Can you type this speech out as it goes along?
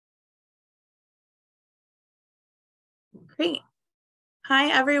Great.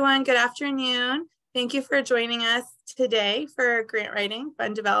 Hi, everyone. Good afternoon. Thank you for joining us today for Grant Writing,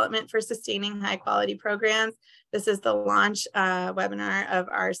 Fund Development for Sustaining High Quality Programs. This is the launch webinar of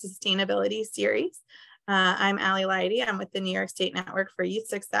our sustainability series. I'm Allie Leidy. I'm with the New York State Network for Youth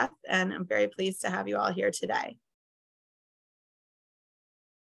Success, and I'm very pleased to have you all here today.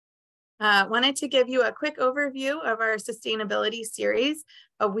 Wanted to give you a quick overview of our sustainability series.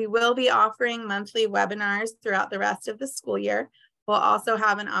 We will be offering monthly webinars throughout the rest of the school year. We'll also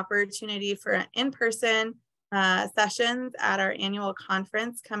have an opportunity for in-person sessions at our annual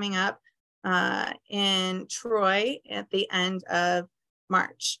conference coming up in Troy at the end of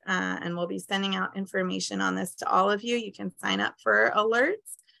March. And we'll be sending out information on this to all of you. You can sign up for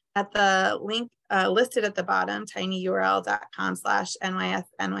alerts at the link listed at the bottom,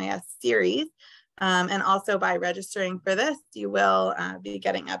 tinyurl.com/NYS series. And also by registering for this, you will be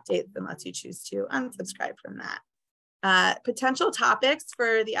getting updates unless you choose to unsubscribe from that. Potential topics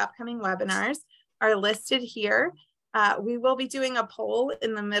for the upcoming webinars are listed here. We will be doing a poll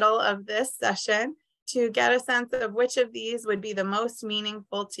in the middle of this session to get a sense of which of these would be the most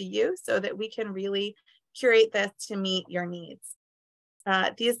meaningful to you so that we can really curate this to meet your needs.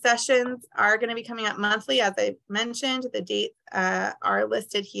 These sessions are going to be coming up monthly. As I mentioned, the dates are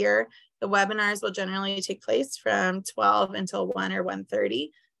listed here. The webinars will generally take place from 12 until 1 or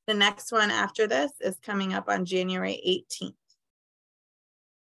 1:30. The next one after this is coming up on January 18th.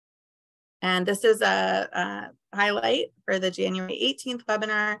 And this is a highlight for the January 18th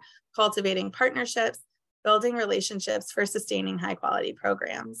webinar, Cultivating Partnerships, Building Relationships for Sustaining High Quality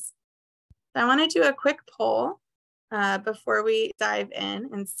Programs. So I want to do a quick poll before we dive in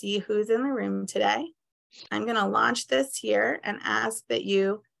and see who's in the room today. I'm going to launch this here and ask that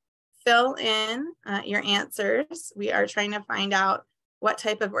you fill in your answers. We are trying to find out what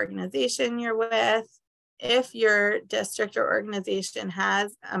type of organization you're with, if your district or organization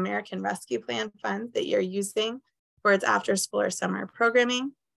has American Rescue Plan funds that you're using for its after school or summer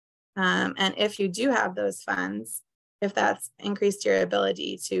programming. And if you do have those funds, if that's increased your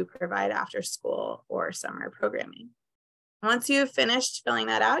ability to provide after school or summer programming. Once you've finished filling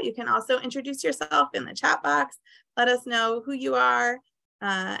that out, you can also introduce yourself in the chat box. Let us know who you are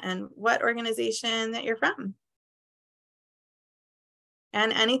and what organization that you're from.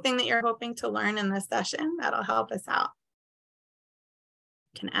 And anything that you're hoping to learn in this session, that'll help us out.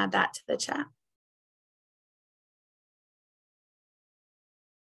 You can add that to the chat.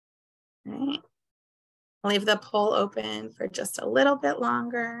 All right. I'll leave the poll open for just a little bit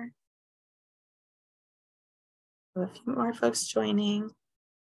longer. A few more folks joining.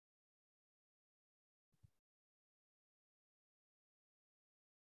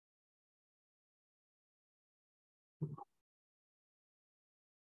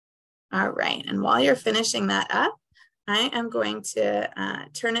 All right, and while you're finishing that up, I am going to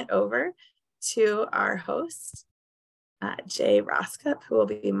turn it over to our host, Jay Roscup, who will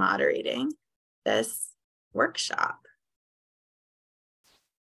be moderating this workshop.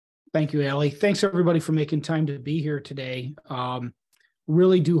 Thank you, Allie. Thanks everybody for making time to be here today.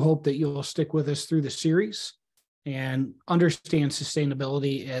 Really do hope that you'll stick with us through the series and understand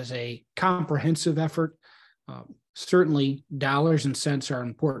sustainability as a comprehensive effort. Certainly dollars and cents are an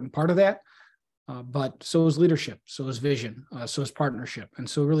important part of that, but so is leadership, so is vision, so is partnership. And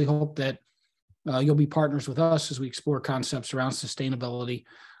so really hope that you'll be partners with us as we explore concepts around sustainability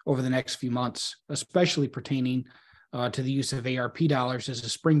over the next few months, especially pertaining to the use of ARP dollars as a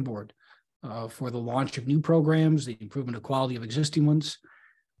springboard for the launch of new programs, the improvement of quality of existing ones.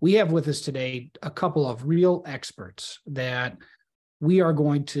 We have with us today a couple of real experts that we are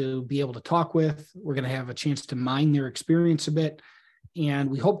going to be able to talk with. We're going to have a chance to mine their experience a bit, and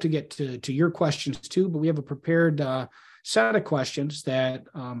we hope to get to your questions too, but we have a prepared set of questions that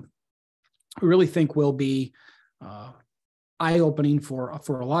we really think will be eye-opening for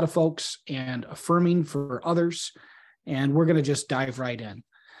a lot of folks and affirming for others. And we're going to just dive right in.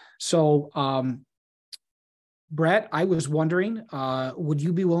 So, Bret, I was wondering, would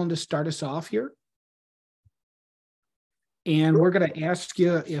you be willing to start us off here? And we're going to ask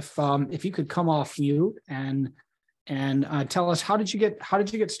you if you could come off mute and tell us how did you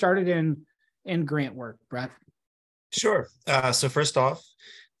get started in grant work, Bret? Sure. So first off,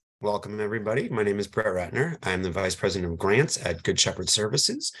 welcome everybody. My name is Bret Ratner. I'm the Vice President of Grants at Good Shepherd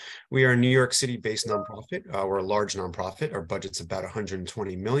Services. We are a New York City-based nonprofit. We're a large nonprofit. Our budget's about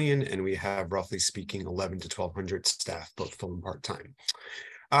 $120 million, and we have, roughly speaking, 1,100 to 1,200 staff, both full and part-time.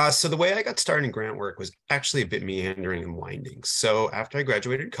 So the way I got started in grant work was actually a bit meandering and winding. So after I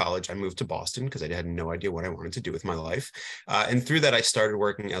graduated college, I moved to Boston because I had no idea what I wanted to do with my life. And through that, I started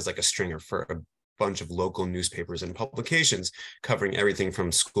working as like a stringer for a bunch of local newspapers and publications covering everything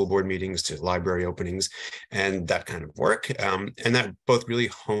from school board meetings to library openings and that kind of work. And that both really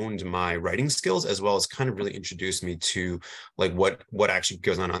honed my writing skills, as well as kind of really introduced me to like what actually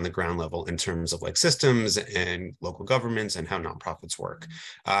goes on the ground level in terms of like systems and local governments and how nonprofits work.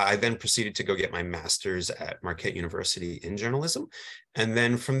 I then proceeded to go get my master's at Marquette University in journalism. And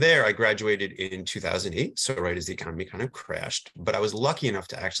then from there, I graduated in 2008, so right as the economy kind of crashed. But I was lucky enough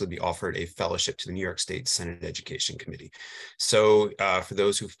to actually be offered a fellowship to the New York State Senate Education Committee. So for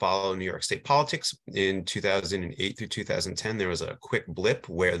those who follow New York State politics, in 2008 through 2010, there was a quick blip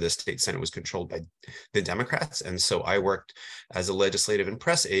where the state Senate was controlled by the Democrats. And so I worked as a legislative and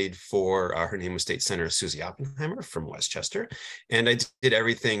press aide for, her name was State Senator Susie Oppenheimer from Westchester. And I did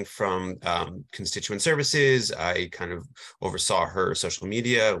everything from constituent services. I kind of oversaw her social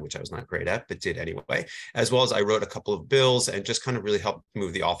media, which I was not great at, but did anyway, as well as I wrote a couple of bills and just kind of really helped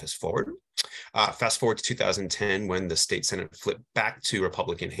move the office forward. Fast forward to 2010, when the state Senate flipped back to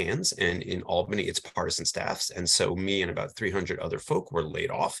Republican hands, and in Albany, it's partisan staffs. And so me and about 300 other folk were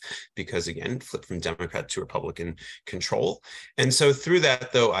laid off because, again, flipped from Democrat to Republican control. And so through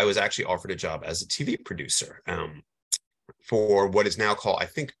that, though, I was actually offered a job as a TV producer. For what is now called, I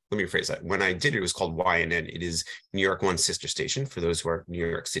think, let me rephrase that. When I did it, it was called YNN. It is New York One's sister station for those who are New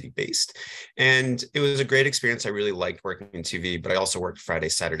York City based. And it was a great experience. I really liked working in TV, but I also worked Friday,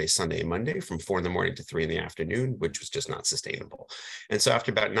 Saturday, Sunday, and Monday from 4 in the morning to 3 in the afternoon, which was just not sustainable. And so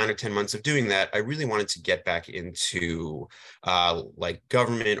after about 9 or 10 months of doing that, I really wanted to get back into like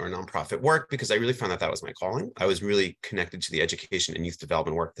government or nonprofit work, because I really found that that was my calling. I was really connected to the education and youth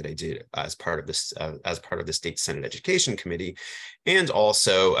development work that I did as part of this, as part of the State Senate Education Committee. And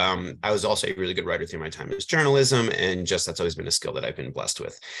also, I was also a really good writer through my time as journalism, and just that's always been a skill that I've been blessed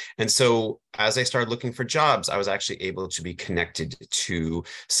with. And so as I started looking for jobs, I was actually able to be connected to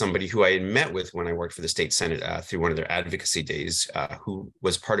somebody who I had met with when I worked for the State Senate through one of their advocacy days, who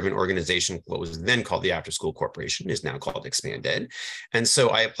was part of an organization, what was then called the After School Corporation, is now called Expand Ed. And so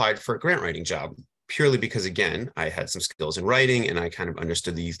I applied for a grant writing job, purely because, again, I had some skills in writing and I kind of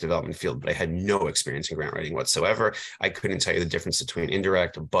understood the youth development field, but I had no experience in grant writing whatsoever. I couldn't tell you the difference between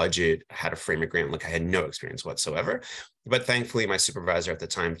indirect, a budget, how to frame a grant. Like, I had no experience whatsoever. But thankfully, my supervisor at the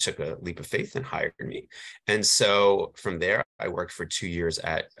time took a leap of faith and hired me. And so from there, I worked for 2 years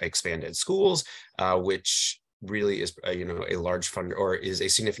at Expand Ed Schools, which really is a large funder, or is a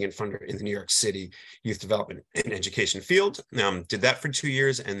significant funder in the New York City youth development and education field. Did that for 2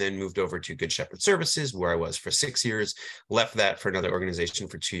 years and then moved over to Good Shepherd Services, where I was for 6 years, left that for another organization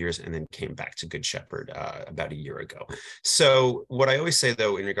for 2 years, and then came back to Good Shepherd about a year ago. So what I always say,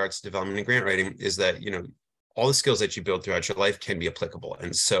 though, in regards to development and grant writing is that, all the skills that you build throughout your life can be applicable.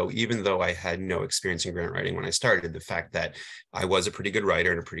 And so even though I had no experience in grant writing when I started, the fact that I was a pretty good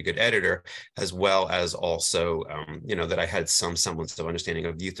writer and a pretty good editor, as well as also, that I had some semblance of understanding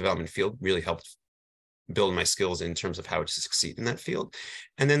of the youth development field, really helped build my skills in terms of how to succeed in that field.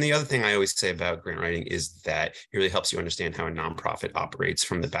 And then the other thing I always say about grant writing is that it really helps you understand how a nonprofit operates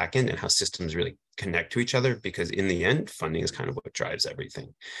from the back end and how systems really connect to each other, because in the end, funding is kind of what drives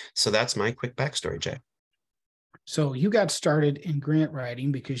everything. So that's my quick backstory, Jay. So you got started in grant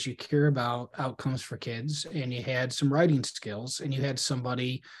writing because you care about outcomes for kids, and you had some writing skills, and you had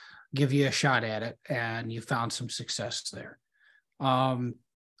somebody give you a shot at it, and you found some success there.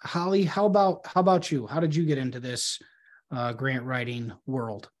 Holly, how about you? How did you get into this grant writing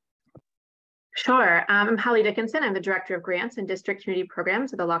world? Sure. I'm Holly Dickinson. I'm the Director of Grants and District Community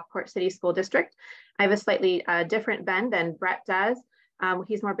Programs at the Lockport City School District. I have a slightly different bend than Bret does.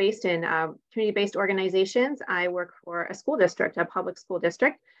 He's more based in community-based organizations. I work for a school district, a public school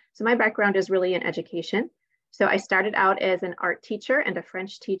district. So my background is really in education. So I started out as an art teacher and a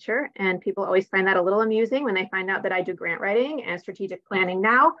French teacher, and people always find that a little amusing when they find out that I do grant writing and strategic planning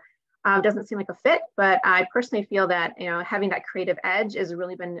now. Doesn't seem like a fit, but I personally feel that having that creative edge has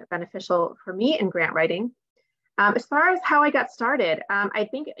really been beneficial for me in grant writing. As far as how I got started, I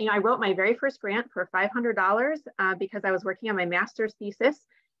think I wrote my very first grant for $500 because I was working on my master's thesis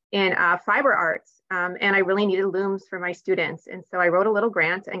in fiber arts, and I really needed looms for my students. And so I wrote a little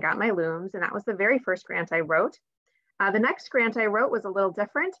grant and got my looms, and that was the very first grant I wrote. The next grant I wrote was a little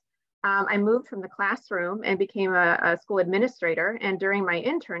different. I moved from the classroom and became a school administrator. And during my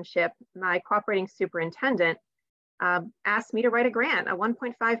internship, my cooperating superintendent asked me to write a grant, a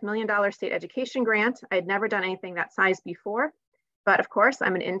 $1.5 million state education grant. I had never done anything that size before, but of course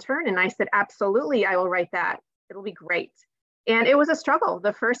I'm an intern, and I said, absolutely, I will write that. It'll be great. And it was a struggle.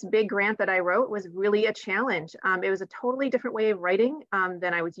 The first big grant that I wrote was really a challenge. It was a totally different way of writing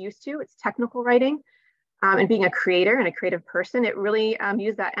than I was used to. It's technical writing. And being a creator and a creative person, it really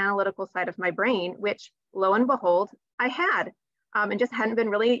used that analytical side of my brain, which lo and behold, I had, and just hadn't been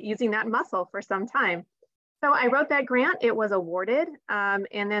really using that muscle for some time. So I wrote that grant, it was awarded, and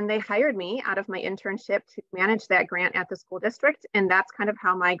then they hired me out of my internship to manage that grant at the school district. And that's kind of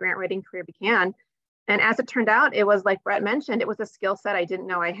how my grant writing career began. And as it turned out, it was like Bret mentioned, it was a skill set I didn't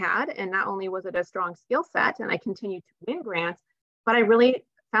know I had. And not only was it a strong skill set and I continued to win grants, but I really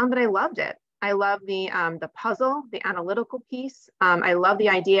found that I loved it. I love the puzzle, the analytical piece. I love the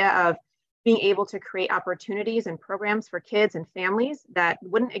idea of being able to create opportunities and programs for kids and families that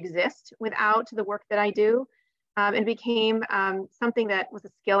wouldn't exist without the work that I do, and became something that was a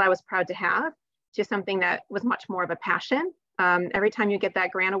skill I was proud to have, to something that was much more of a passion. Every time you get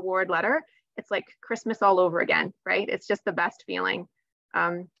that grant award letter, it's like Christmas all over again, right? It's just the best feeling.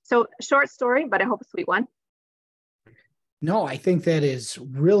 So short story, but I hope a sweet one. No, I think that is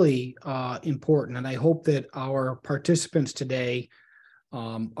really important. And I hope that our participants today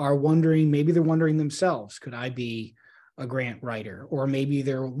are wondering, maybe they're wondering themselves, could I be a grant writer? Or maybe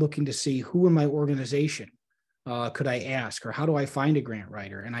they're looking to see who in my organization could I ask, or how do I find a grant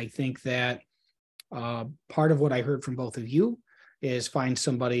writer? And I think that part of what I heard from both of you is find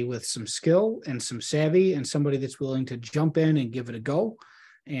somebody with some skill and some savvy and somebody that's willing to jump in and give it a go.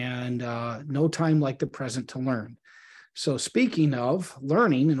 And no time like the present to learn. So speaking of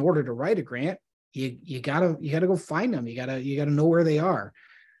learning, in order to write a grant, you gotta go find them. You gotta know where they are.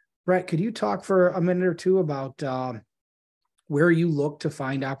 Bret, could you talk for a minute or two about where you look to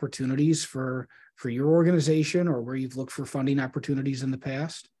find opportunities for your organization, or where you've looked for funding opportunities in the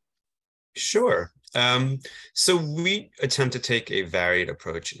past? Sure. So we attempt to take a varied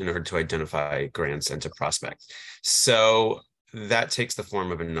approach in order to identify grants and to prospect. So that takes the form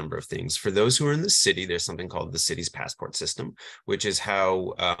of a number of things. For those who are in the city, there's something called the city's passport system, which is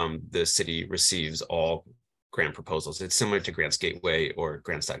how the city receives all grant proposals. It's similar to Grants Gateway or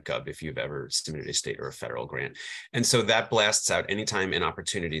grants.gov if you've ever submitted a state or a federal grant. And so that blasts out anytime an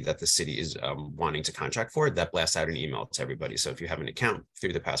opportunity that the city is wanting to contract for, that blasts out an email to everybody. So if you have an account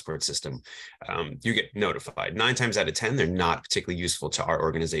through the passport system, you get notified. 9 times out of 10, they're not particularly useful to our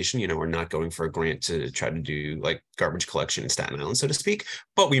organization. You know, we're not going for a grant to try to do like garbage collection in Staten Island, so to speak,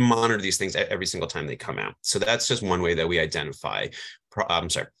 but we monitor these things every single time they come out. So that's just one way that we identify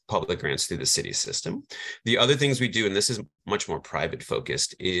public grants through the city system. The other things we do, and this is much more private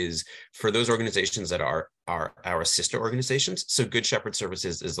focused, is for those organizations that are our sister organizations. So Good Shepherd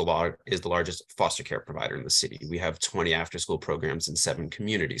Services is the largest foster care provider in the city. We have 20 after-school programs in 7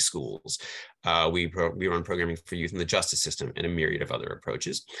 community schools. We run programming for youth in the justice system and a myriad of other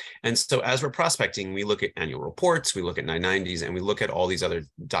approaches. And so as we're prospecting, we look at annual reports, we look at 990s, and we look at all these other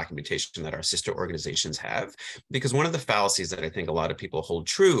documentation that our sister organizations have. Because one of the fallacies that I think a lot of people hold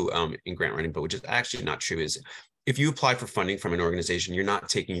true in grant writing, but which is actually not true, is if you apply for funding from an organization, you're not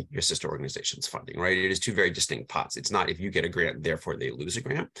taking your sister organization's funding, right? It is 2 very distinct pots. It's not if you get a grant, therefore they lose a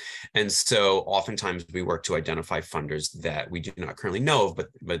grant. And so oftentimes we work to identify funders that we do not currently know of,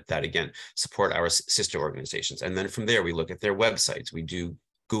 but that again, support our sister organizations. And then from there, we look at their websites. We do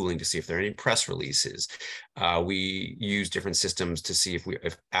Googling to see if there are any press releases. We use different systems to see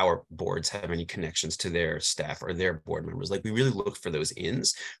if our boards have any connections to their staff or their board members. Like, we really look for those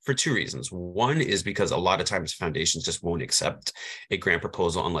ins for 2 reasons. One is because a lot of times foundations just won't accept a grant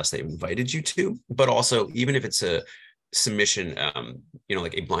proposal unless they've invited you to, but also even if it's a submission,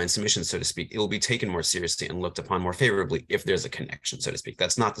 like a blind submission, so to speak, it will be taken more seriously and looked upon more favorably if there's a connection, so to speak.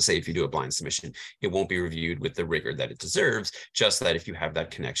 That's not to say if you do a blind submission, it won't be reviewed with the rigor that it deserves, just that if you have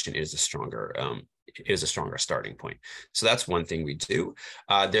that connection, it is a stronger starting point. So that's one thing we do.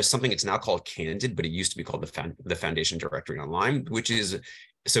 There's something, it's now called Candid, but it used to be called the Foundation Directory Online, which is,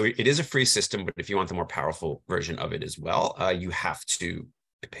 so it is a free system, but if you want the more powerful version of it as well, you have to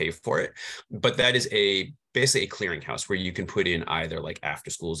pay for it. But that is basically a clearinghouse where you can put in either like after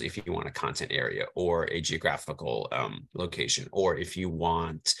schools if you want a content area or a geographical location, or if you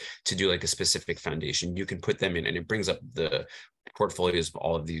want to do like a specific foundation, you can put them in and it brings up the portfolios of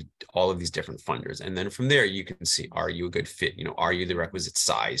all of these different funders. And then from there, you can see, are you a good fit? Are you the requisite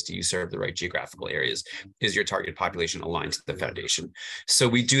size? Do you serve the right geographical areas? Is your target population aligned to the foundation? So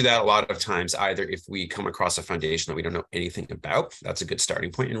we do that a lot of times, either if we come across a foundation that we don't know anything about, that's a good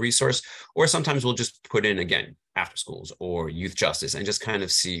starting point and resource, or sometimes we'll just put in, again, after schools or youth justice, and just kind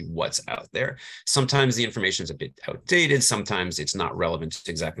of see what's out there. Sometimes the information is a bit outdated. Sometimes it's not relevant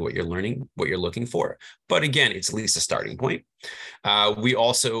to exactly what you're learning, what you're looking for. But again, it's at least a starting point. We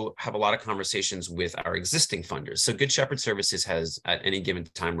also have a lot of conversations with our existing funders. So Good Shepherd Services has at any given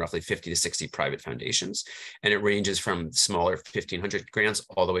time roughly 50 to 60 private foundations, and it ranges from smaller 1,500 grants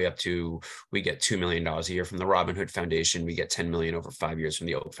all the way up to, we get $2 million a year from the Robin Hood Foundation. We get 10 million over 5 years from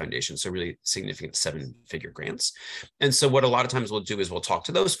the Oak Foundation. So really significant 7-figure grants. And so what a lot of times we'll do is we'll talk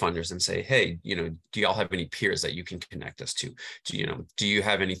to those funders and say, hey, do y'all have any peers that you can connect us to? Do you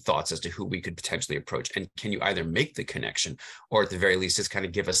have any thoughts as to who we could potentially approach? And can you either make the connection, or at the very least, just kind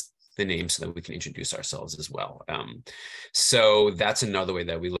of give us the name so that we can introduce ourselves as well. So that's another way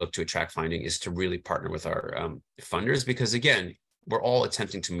that we look to attract funding, is to really partner with our funders, because again, we're all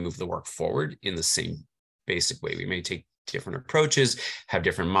attempting to move the work forward in the same basic way. We may take different approaches, have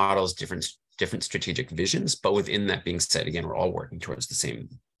different models, different strategic visions, but within that being said, again, we're all working towards the same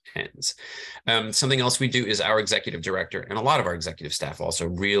ends. Something else we do is our executive director and a lot of our executive staff also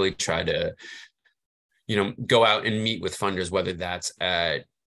really try to go out and meet with funders, whether that's at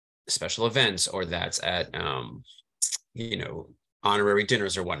special events or that's at, honorary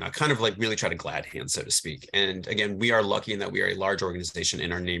dinners or whatnot, kind of like really try to glad hand, so to speak. And again, we are lucky in that we are a large organization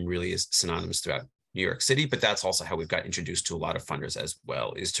and our name really is synonymous throughout New York City, but that's also how we've got introduced to a lot of funders as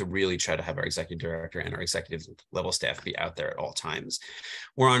well, is to really try to have our executive director and our executive level staff be out there at all times.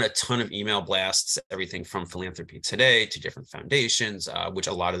 We're on a ton of email blasts, everything from Philanthropy Today to different foundations, which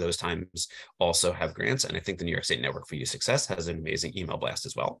a lot of those times also have grants. And I think the New York State Network for Youth Success has an amazing email blast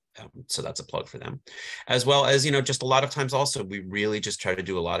as well. So that's a plug for them. As well as, just a lot of times also, we really just try to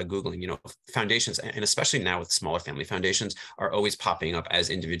do a lot of Googling. Foundations, and especially now with smaller family foundations, are always popping up as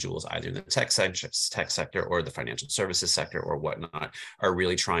individuals, either in the tech sector or the financial services sector or whatnot, are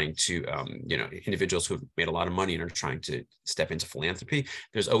really trying to, individuals who've made a lot of money and are trying to step into philanthropy.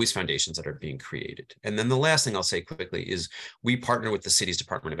 There's always foundations that are being created. And then the last thing I'll say quickly is we partner with the city's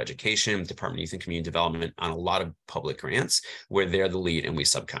Department of Education, Department of Youth and Community Development on a lot of public grants where they're the lead and we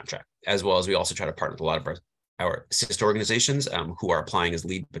subcontract, as well as we also try to partner with a lot of our sister organizations who are applying as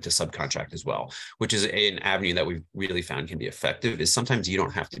lead, but to subcontract as well, which is an avenue that we've really found can be effective. Is sometimes you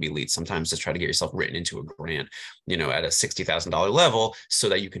don't have to be lead. Sometimes just try to get yourself written into a grant, at a $60,000 level so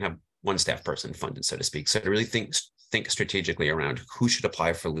that you can have one staff person funded, so to speak. So to really think strategically around who should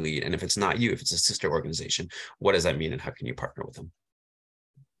apply for lead. And if it's not you, if it's a sister organization, what does that mean and how can you partner with them?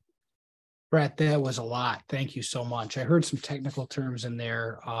 Bret, that was a lot. Thank you so much. I heard some technical terms in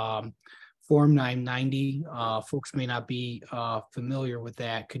there. Form 990, folks may not be familiar with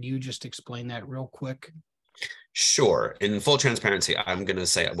that. Could you just explain that real quick? Sure. In full transparency, I'm going to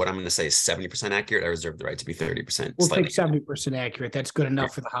say what I'm going to say is 70% accurate. I reserve the right to be 30%. We'll take 70% accurate. That's good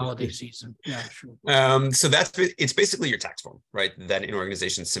enough for the holiday season. Yeah, sure. So it's basically your tax form, right? That an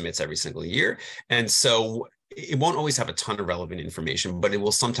organization submits every single year. And so it won't always have a ton of relevant information, but it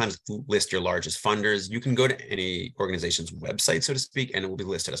will sometimes list your largest funders. You can go to any organization's website, so to speak, and it will be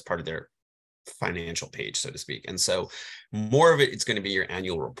listed as part of their financial page, so to speak. And so more of it's going to be your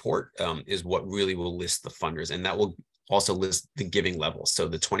annual report is what really will list the funders, and that will also list the giving levels. So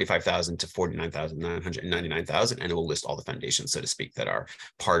the 25,000 to 49,999,000, and it will list all the foundations, so to speak, that are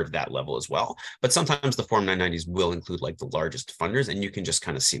part of that level as well. But sometimes the Form 990s will include like the largest funders, and you can just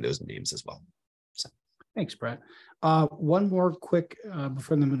kind of see those names as well. So. Thanks, Bret. One more quick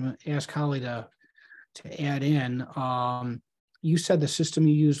before I'm going to ask Holly to add in. You said the system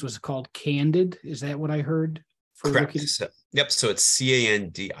you used was called Candid. Is that what I heard? Correct. Yep. So it's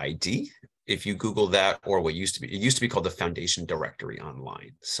CANDID. If you Google that, or it used to be called the Foundation Directory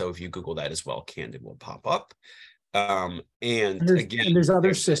online. So if you Google that as well, Candid will pop up. And there's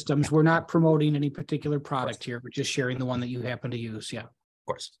other systems. We're not promoting any particular product here. We're just sharing the one that you happen to use. Yeah. Of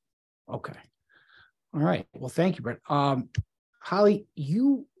course. Okay. All right. Well, thank you, Bret. Holly,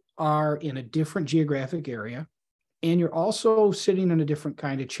 you are in a different geographic area. And you're also sitting in a different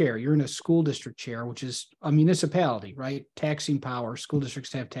kind of chair. You're in a school district chair, which is a municipality, right? Taxing power. School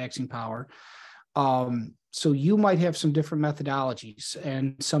districts have taxing power. So you might have some different methodologies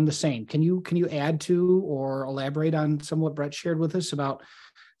and some the same. Can you add to or elaborate on some of what Bret shared with us about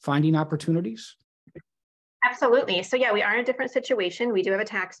finding opportunities? Absolutely. So yeah, we are in a different situation. We do have a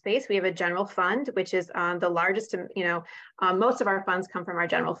tax base. We have a general fund, which is the largest, most of our funds come from our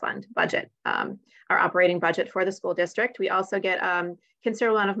general fund budget, our operating budget for the school district. We also get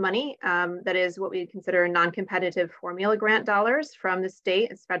considerable amount of money that is what we consider non-competitive formula grant dollars from the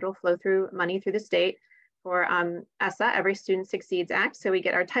state. It's federal flow through money through the state for ESSA, Every Student Succeeds Act. So we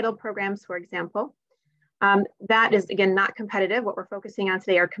get our title programs, for example. That is, again, not competitive. What we're focusing on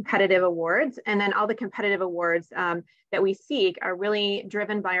today are competitive awards. And then all the competitive awards that we seek are really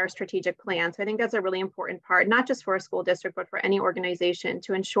driven by our strategic plan. So I think that's a really important part, not just for a school district, but for any organization,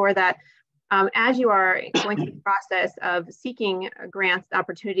 to ensure that as you are going through the process of seeking grants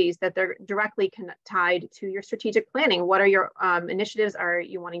opportunities, that they're directly tied to your strategic planning. What are your initiatives are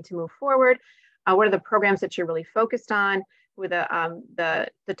you wanting to move forward? What are the programs that you're really focused on? With the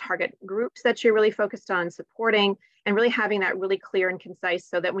target groups that you're really focused on supporting, and really having that really clear and concise,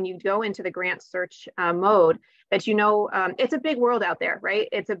 so that when you go into the grant search mode, that you know, it's a big world out there, right?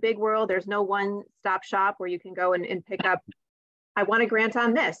 It's a big world. There's no one-stop shop where you can go and pick up, I want a grant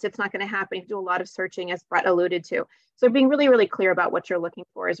on this. It's not going to happen. You have to do a lot of searching, as Bret alluded to. So being really, really clear about what you're looking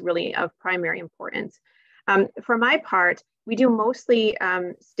for is really of primary importance. For my part, we do mostly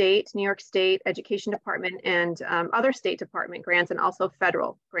New York State Education Department and other state department grants, and also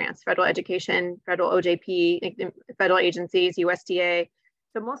federal grants, federal education, federal OJP, federal agencies, USDA.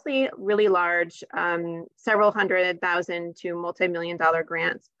 So mostly really large, several $100,000 to multi-million-dollar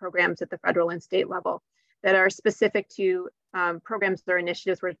grants programs at the federal and state level that are specific to programs or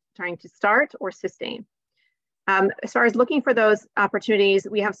initiatives we're trying to start or sustain. As far as looking for those opportunities,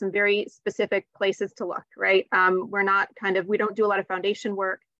 we have some very specific places to look, right? We don't do a lot of foundation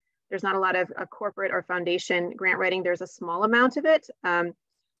work. There's not a lot of corporate or foundation grant writing. There's a small amount of it.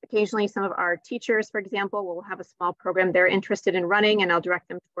 Occasionally, some of our teachers, for example, will have a small program they're interested in running, and I'll direct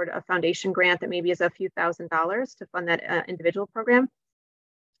them toward a foundation grant that maybe is a few $1,000s to fund that individual program.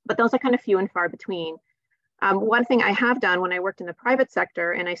 But those are kind of few and far between. One thing I have done when I worked in the private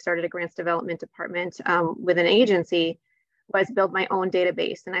sector and I started a grants development department with an agency was build my own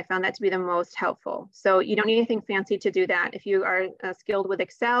database. And I found that to be the most helpful. So you don't need anything fancy to do that. If you are skilled with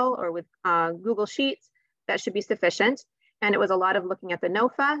Excel or with Google Sheets, that should be sufficient. And it was a lot of looking at the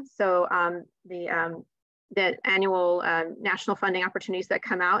NOFA. So the annual national funding opportunities that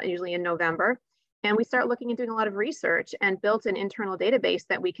come out usually in November. And we start looking and doing a lot of research and built an internal database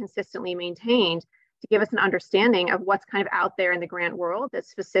that we consistently maintained to give us an understanding of what's kind of out there in the grant world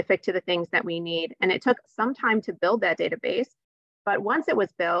that's specific to the things that we need. And it took some time to build that database, but once it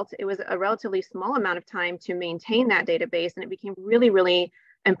was built, it was a relatively small amount of time to maintain that database. And it became really, really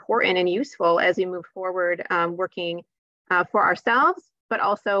important and useful as we move forward working for ourselves, but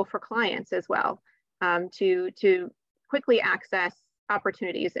also for clients as well, to quickly access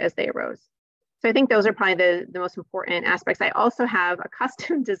opportunities as they arose. So I think those are probably the most important aspects. I also have a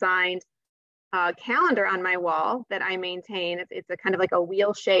custom designed calendar on my wall that I maintain. It's a kind of like a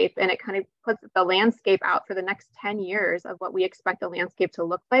wheel shape, and it kind of puts the landscape out for the next 10 years of what we expect the landscape to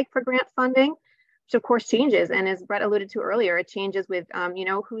look like for grant funding, which of course changes. And as Bret alluded to earlier, it changes with,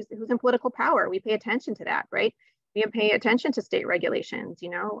 who's in political power. We pay attention to that, right? We pay attention to state regulations,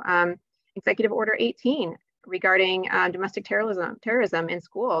 Executive Order 18 regarding domestic terrorism in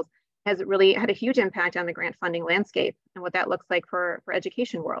schools has really had a huge impact on the grant funding landscape and what that looks like for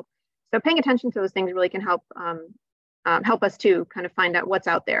education world. So paying attention to those things really can help us to kind of find out what's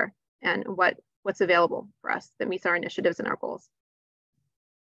out there and what's available for us that meets our initiatives and our goals.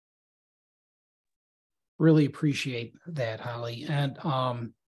 Really appreciate that, Holly. And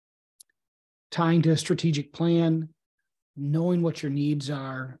tying to a strategic plan, knowing what your needs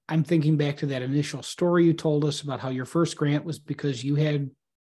are. I'm thinking back to that initial story you told us about how your first grant was because you had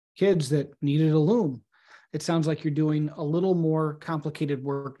kids that needed a loom. It sounds like you're doing a little more complicated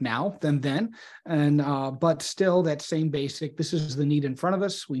work now than then, and but still that same basic. This is the need in front of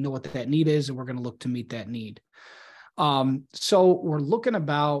us. We know what that need is, and we're going to look to meet that need. So we're looking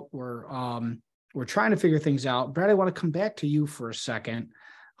about. We're trying to figure things out. Bret, I want to come back to you for a second.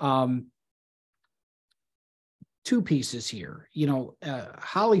 Two pieces here.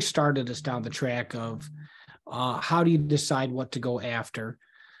 Holly started us down the track of how do you decide what to go after,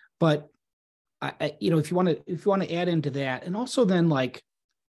 but if you want to add into that, and also then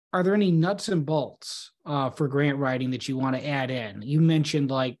are there any nuts and bolts for grant writing that you want to add in? You mentioned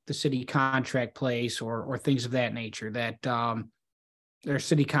like the city contract place or things of that nature, that their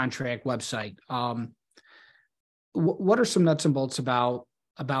city contract website. What are some nuts and bolts about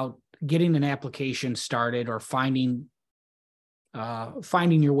getting an application started or finding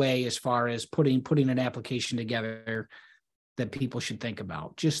your way as far as putting an application together that people should think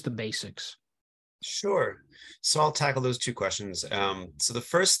about? Just the basics. Sure. So I'll tackle those two questions. So the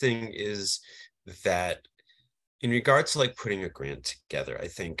first thing is that in regards to putting a grant together, I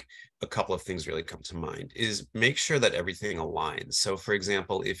think a couple of things really come to mind is make sure that everything aligns. So for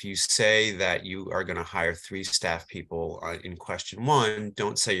example, if you say that you are going to hire 3 staff people in question 1,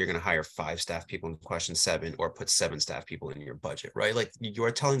 don't say you're going to hire 5 staff people in question 7 or put 7 staff people in your budget, right? Like you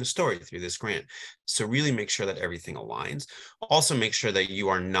are telling the story through this grant. So really make sure that everything aligns. Also make sure that you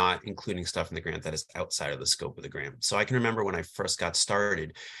are not including stuff in the grant that is outside of the scope of the grant. So I can remember when I first got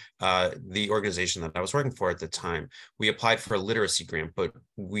started, the organization that I was working for at the time, we applied for a literacy grant, but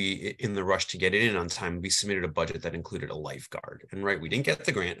in the rush to get it in on time, we submitted a budget that included a lifeguard. And right, we didn't get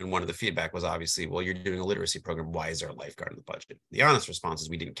the grant. And one of the feedback was obviously, well, you're doing a literacy program. Why is there a lifeguard in the budget? The honest response is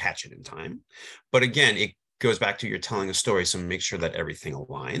we didn't catch it in time. But again, it goes back to you're telling a story. So make sure that everything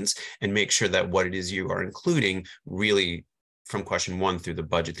aligns and make sure that what it is you are including really from question 1 through the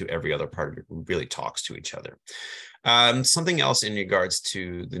budget through every other part of it really talks to each other. Something else in regards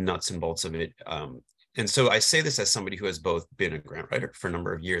to the nuts and bolts of it. And so I say this as somebody who has both been a grant writer for a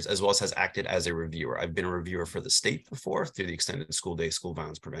number of years, as well as has acted as a reviewer. I've been a reviewer for the state before through the Extended School Day School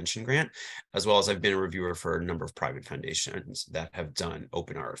Violence Prevention Grant, as well as I've been a reviewer for a number of private foundations that have done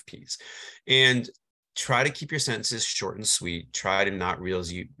open RFPs. And try to keep your sentences short and sweet. Try to not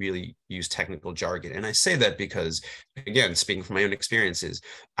really use technical jargon. And I say that because, again, speaking from my own experiences,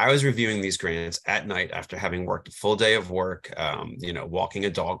 I was reviewing these grants at night after having worked a full day of work, walking a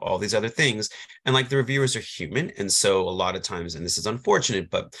dog, all these other things. And like the reviewers are human. And so a lot of times, and this is unfortunate,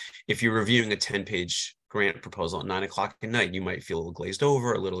 but if you're reviewing a 10-page grant proposal at 9 o'clock at night, you might feel a little glazed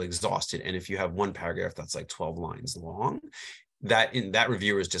over, a little exhausted. And if you have one paragraph that's like 12 lines long, that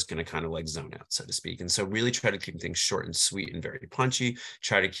reviewer is just going to kind of like zone out, so to speak. And so really try to keep things short and sweet and very punchy,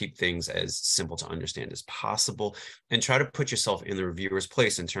 try to keep things as simple to understand as possible, and try to put yourself in the reviewer's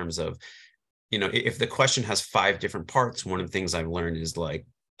place in terms of, if the question has 5 different parts, one of the things I've learned is like,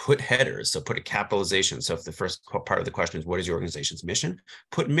 put headers, so put a capitalization. So if the first part of the question is, what is your organization's mission?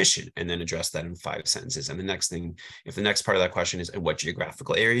 Put mission, and then address that in 5 sentences. And the next thing, if the next part of that question is, what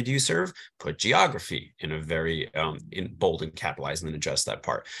geographical area do you serve? Put geography in a very in bold and capitalized, and then address that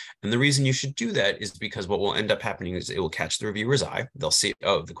part. And the reason you should do that is because what will end up happening is it will catch the reviewer's eye. They'll see,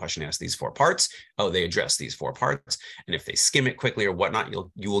 oh, the question asks these 4 parts. Oh, they address these 4 parts. And if they skim it quickly or whatnot,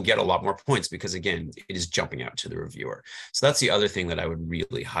 you will get a lot more points because, again, it is jumping out to the reviewer. So that's the other thing that I would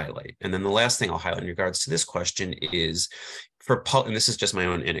really highlight. And then the last thing I'll highlight in regards to this question is and this is just my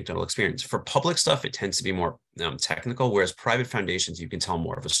own anecdotal experience. For public stuff, it tends to be more technical, whereas private foundations, you can tell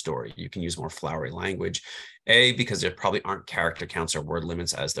more of a story. You can use more flowery language, because there probably aren't character counts or word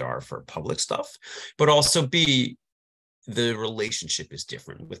limits as there are for public stuff, but also B, the relationship is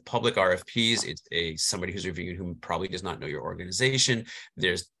different. With public RFPs, it's somebody who's reviewing who probably does not know your organization.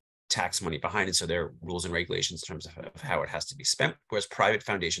 There's tax money behind it, so there are rules and regulations in terms of how it has to be spent, whereas private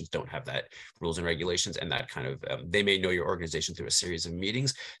foundations don't have that rules and regulations, and that kind of they may know your organization through a series of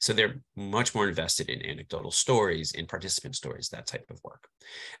meetings, so they're much more invested in anecdotal stories, in participant stories, that type of work.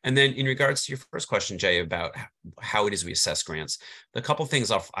 And then in regards to your first question, Jay, about how it is we assess grants, the couple things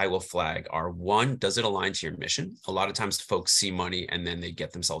I will flag are, 1, does it align to your mission? A lot of times folks see money and then they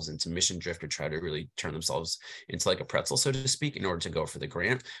get themselves into mission drift or try to really turn themselves into like a pretzel, so to speak, in order to go for the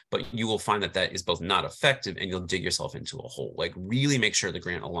grant. But you will find that is both not effective, and you'll dig yourself into a hole. Like, really make sure the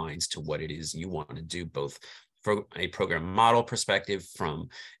grant aligns to what it is you want to do, both from a program model perspective, from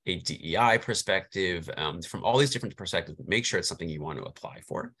a DEI perspective, from all these different perspectives. Make sure it's something you want to apply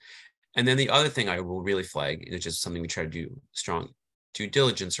for. And then the other thing I will really flag, which is something we try to do strong due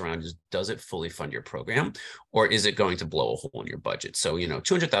diligence around, is, does it fully fund your program, or is it going to blow a hole in your budget? So,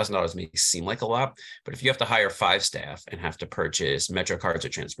 $200,000 may seem like a lot, but if you have to hire 5 staff and have to purchase Metro cards or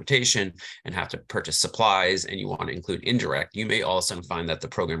transportation and have to purchase supplies, and you want to include indirect, you may all of a sudden find that the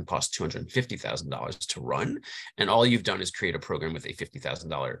program costs $250,000 to run. And all you've done is create a program with a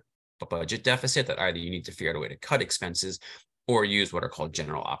 $50,000 budget deficit that either you need to figure out a way to cut expenses or use what are called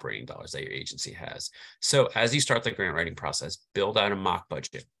general operating dollars that your agency has. So as you start the grant writing process, build out a mock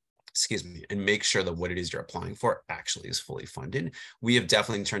budget, and make sure that what it is you're applying for actually is fully funded. We have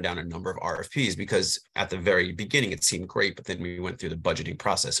definitely turned down a number of RFPs because at the very beginning, it seemed great, but then we went through the budgeting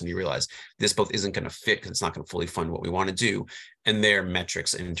process and we realized this both isn't going to fit because it's not going to fully fund what we want to do. And their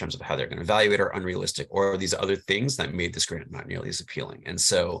metrics in terms of how they're going to evaluate are unrealistic, or these other things that made this grant not nearly as appealing. And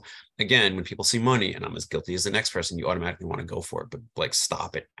so again, when people see money, and I'm as guilty as the next person, you automatically want to go for it, but like,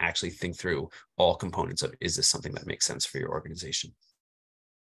 stop it, actually think through all components of, is this something that makes sense for your organization?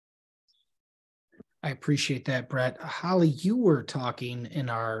 I appreciate that, Bret. Holly, you were talking in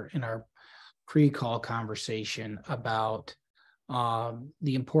our pre-call conversation about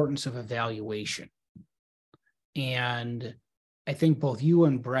the importance of evaluation. And I think both you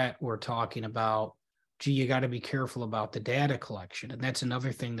and Bret were talking about gee, you got to be careful about the data collection. And that's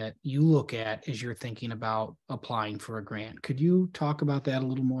another thing that you look at as you're thinking about applying for a grant. Could you talk about that a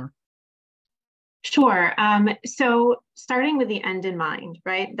little more? Sure. So starting with the end in mind,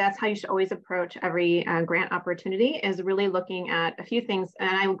 right? That's how you should always approach every grant opportunity, is really looking at a few things.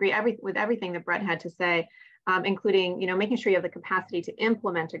 And I agree with everything that Bret had to say, including, making sure you have the capacity to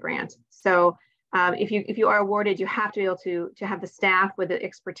implement a grant. So if you are awarded, you have to be able to have the staff with the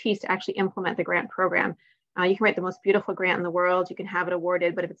expertise to actually implement the grant program. You can write the most beautiful grant in the world, you can have it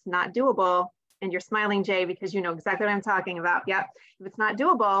awarded, but if it's not doable, and you're smiling, Jay, because you know exactly what I'm talking about. Yep. If it's not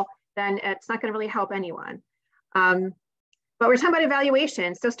doable, then it's not going to really help anyone. But we're talking about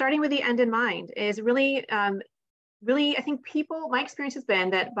evaluation. So starting with the end in mind is really, I think my experience has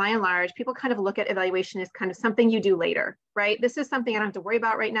been that by and large, people kind of look at evaluation as kind of something you do later, right? This is something I don't have to worry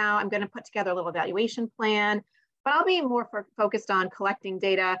about right now. I'm going to put together a little evaluation plan, but I'll be more focused on collecting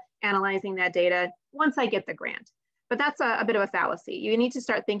data, analyzing that data once I get the grant. But that's a bit of a fallacy. You need to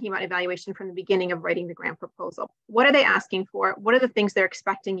start thinking about evaluation from the beginning of writing the grant proposal. What are they asking for? What are the things they're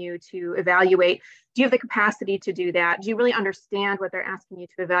expecting you to evaluate? Do you have the capacity to do that? Do you really understand what they're asking you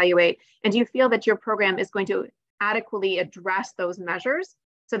to evaluate? And do you feel that your program is going to adequately address those measures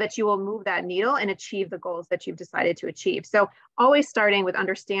so that you will move that needle and achieve the goals that you've decided to achieve? So always starting with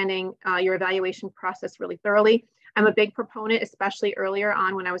understanding your evaluation process really thoroughly. I'm a big proponent, especially earlier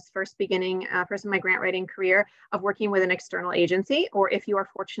on when I was first in my grant writing career, of working with an external agency, or if you are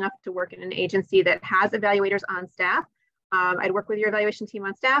fortunate enough to work in an agency that has evaluators on staff, I'd work with your evaluation team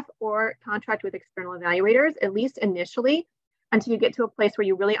on staff or contract with external evaluators, at least initially, until you get to a place where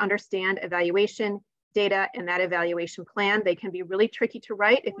you really understand evaluation data and that evaluation plan. They can be really tricky to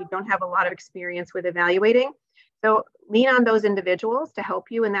write if you don't have a lot of experience with evaluating. So lean on those individuals to help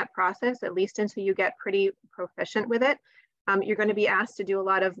you in that process, at least until you get pretty proficient with it. You're going to be asked to do a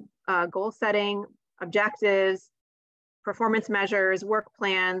lot of goal setting, objectives, performance measures, work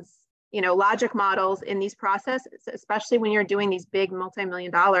plans, logic models in these processes, especially when you're doing these big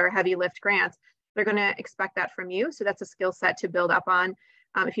multi-million-dollar heavy lift grants. They're going to expect that from you. So that's a skill set to build up on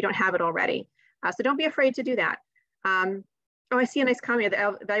if you don't have it already. So don't be afraid to do that. Oh, I see a nice comment.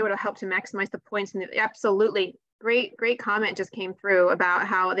 The evaluator will help to maximize the points. Absolutely. Great comment just came through about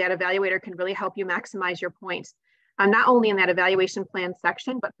how that evaluator can really help you maximize your points. Not only in that evaluation plan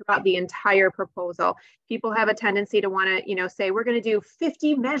section, but throughout the entire proposal. People have a tendency to want to, say, we're going to do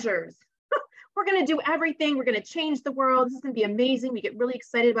 50 measures. We're going to do everything. We're going to change the world. This is going to be amazing. We get really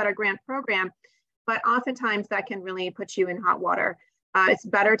excited about our grant program. But oftentimes that can really put you in hot water. It's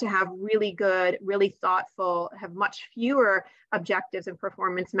better to have really good, really thoughtful, have much fewer objectives and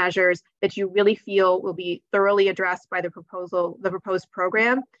performance measures that you really feel will be thoroughly addressed by the proposed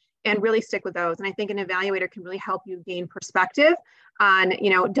program, and really stick with those. And I think an evaluator can really help you gain perspective on,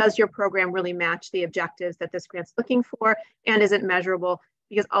 does your program really match the objectives that this grant's looking for, and is it measurable?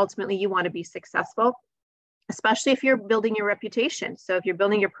 Because ultimately you want to be successful, especially if you're building your reputation. So if you're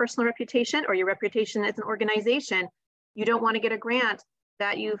building your personal reputation or your reputation as an organization, you don't want to get a grant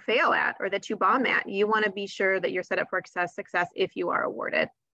that you fail at or that you bomb at. You want to be sure that you're set up for success if you are awarded.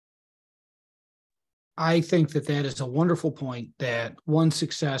 I think that is a wonderful point, that one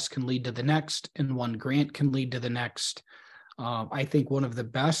success can lead to the next and one grant can lead to the next. I think one of the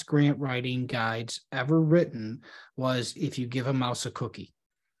best grant writing guides ever written was If You Give a Mouse a Cookie.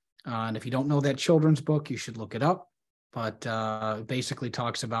 And if you don't know that children's book, you should look it up. But basically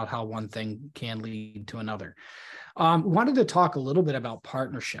talks about how one thing can lead to another. Wanted to talk a little bit about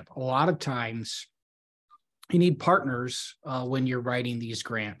partnership. A lot of times you need partners when you're writing these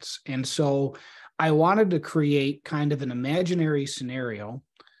grants. And so I wanted to create kind of an imaginary scenario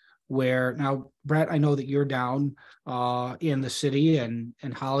where, now, Bret, I know that you're down in the city, and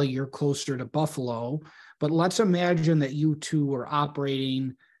Holly, you're closer to Buffalo, but let's imagine that you two were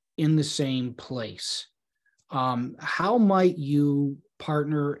operating in the same place. How might you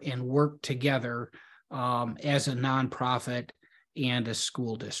partner and work together as a nonprofit and a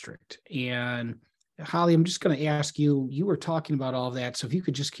school district? And Holly, I'm just going to ask you, you were talking about all of that. So if you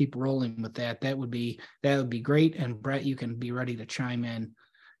could just keep rolling with that, that would be great. And Bret, you can be ready to chime in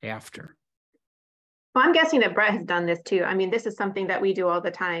after. Well, I'm guessing that Bret has done this too. I mean, this is something that we do all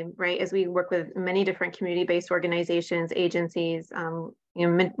the time, right? As we work with many different community-based organizations, agencies,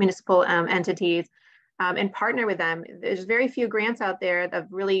 municipal entities, and partner with them. There's very few grants out there that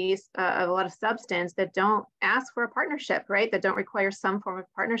really a lot of substance that don't ask for a partnership, right? That don't require some form of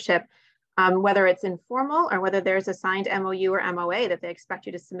partnership, whether it's informal or whether there's a signed MOU or MOA that they expect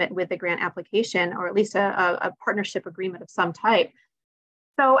you to submit with the grant application, or at least a partnership agreement of some type.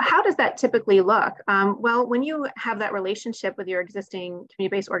 So how does that typically look? Well, when you have that relationship with your existing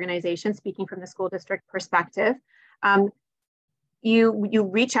community-based organization, speaking from the school district perspective, you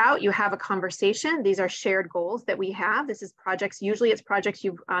reach out, you have a conversation. These are shared goals that we have. This is projects, usually it's projects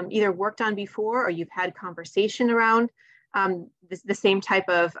you've either worked on before or you've had conversation around the same type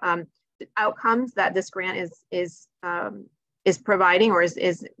of outcomes that this grant is providing or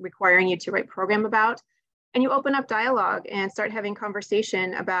is requiring you to write program about. And you open up dialogue and start having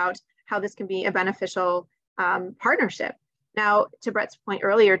conversation about how this can be a beneficial partnership. Now, to Bret's point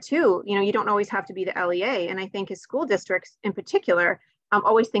earlier too, you don't always have to be the LEA. And I think as school districts in particular,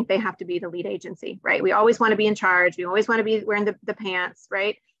 always think they have to be the lead agency, right? We always want to be in charge. We always want to be wearing the pants,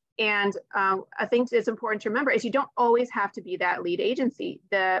 right? And I think it's important to remember is you don't always have to be that lead agency.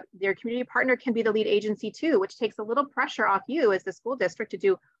 Their community partner can be the lead agency too, which takes a little pressure off you as the school district to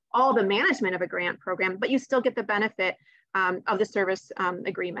do all the management of a grant program, but you still get the benefit of the service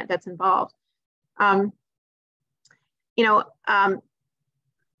agreement that's involved. I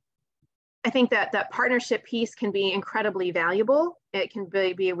think that partnership piece can be incredibly valuable. It can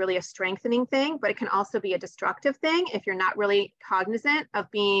be really a strengthening thing, but it can also be a destructive thing if you're not really cognizant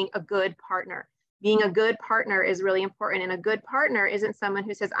of being a good partner. Being a good partner is really important. And a good partner isn't someone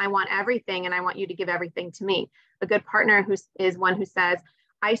who says, I want everything and I want you to give everything to me. A good partner is one who says,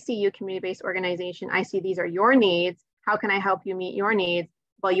 I see you, community-based organization. I see these are your needs. How can I help you meet your needs?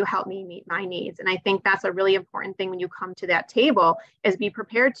 Well, you help me meet my needs. And I think that's a really important thing when you come to that table is be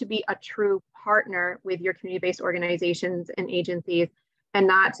prepared to be a true partner with your community-based organizations and agencies and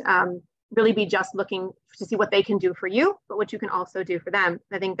not really be just looking to see what they can do for you, but what you can also do for them.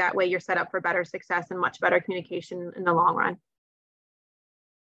 I think that way you're set up for better success and much better communication in the long run.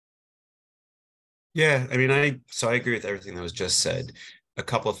 Yeah, I mean, I agree with everything that was just said. A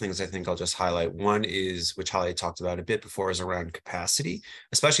couple of things I think I'll just highlight. One is, which Holly talked about a bit before, is around capacity,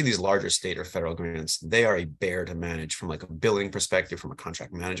 especially these larger state or federal grants. They are a bear to manage from like a billing perspective, from a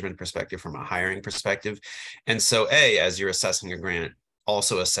contract management perspective, from a hiring perspective. And so as you're assessing a grant,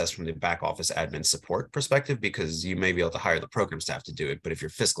 also assess from the back office admin support perspective, because you may be able to hire the program staff to do it, but if your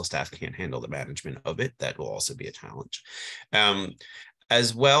fiscal staff can't handle the management of it, that will also be a challenge.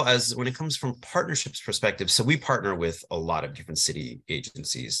 As well as when it comes from partnerships perspective. So we partner with a lot of different city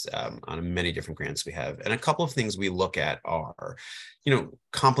agencies on many different grants we have. And a couple of things we look at are,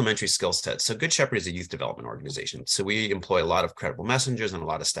 complementary skill sets. So Good Shepherd is a youth development organization. So we employ a lot of credible messengers and a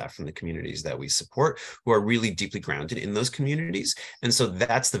lot of staff from the communities that we support who are really deeply grounded in those communities. And so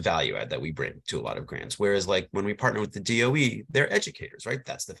that's the value add that we bring to a lot of grants. Whereas like when we partner with the DOE, they're educators, right?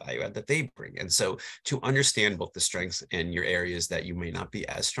 That's the value add that they bring. And so to understand both the strengths and your areas that you may not be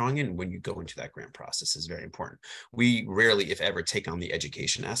as strong in when you go into that grant process is very important. We rarely, if ever, take on the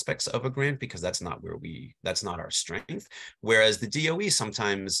education aspects of a grant because that's not our strength. Whereas the DOE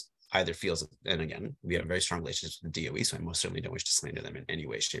sometimes either feels, and again, we have a very strong relationship with the DOE, so I most certainly don't wish to slander them in any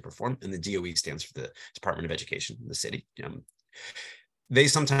way, shape, or form. And the DOE stands for the Department of Education, the city. They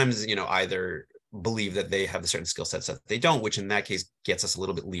sometimes, either believe that they have the certain skill sets that they don't, which in that case gets us a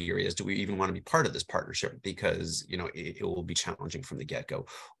little bit leery as do we even want to be part of this partnership because, it will be challenging from the get-go.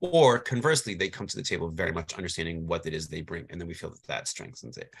 Or conversely, they come to the table very much understanding what it is they bring, and then we feel that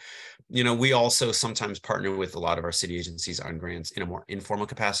strengthens it. We also sometimes partner with a lot of our city agencies on grants in a more informal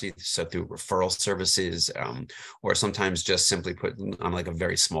capacity, so through referral services, or sometimes just simply put on like a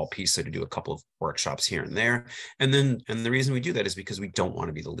very small piece, so to do a couple of workshops here and there. And the reason we do that is because we don't want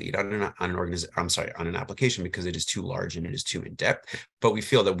to be the lead on an application because it is too large and it is too in-depth, but we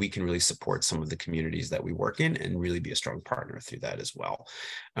feel that we can really support some of the communities that we work in and really be a strong partner through that as well.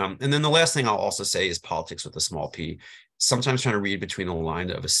 And then the last thing I'll also say is politics with a small p. Sometimes trying to read between the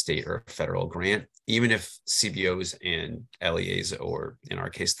line of a state or a federal grant, even if CBOs and LEAs, or in our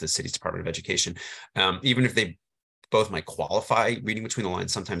case, the city's Department of Education, even if they both might qualify, reading between the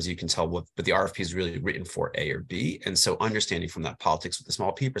lines, sometimes you can tell but the RFP is really written for A or B. And so understanding from that politics with the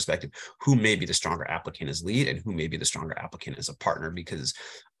small p perspective, who may be the stronger applicant as lead and who may be the stronger applicant as a partner, because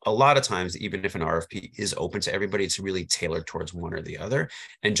a lot of times, even if an RFP is open to everybody, it's really tailored towards one or the other.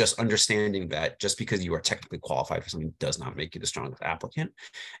 And just understanding that just because you are technically qualified for something does not make you the strongest applicant.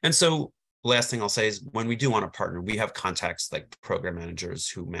 And so last thing I'll say is when we do want to partner, we have contacts like program managers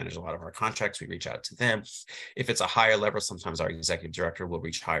who manage a lot of our contracts. We reach out to them. If it's a higher level, sometimes our executive director will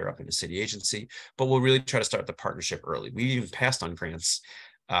reach higher up in a city agency, but we'll really try to start the partnership early. We even passed on grants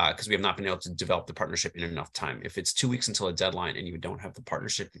because we have not been able to develop the partnership in enough time. If it's 2 weeks until a deadline and you don't have the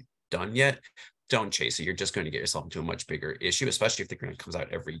partnership done yet, don't chase it. You're just going to get yourself into a much bigger issue, especially if the grant comes out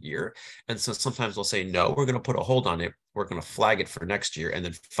every year. And so sometimes we'll say, no, we're going to put a hold on it. We're going to flag it for next year. And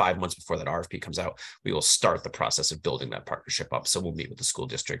then 5 months before that RFP comes out, we will start the process of building that partnership up. So we'll meet with the school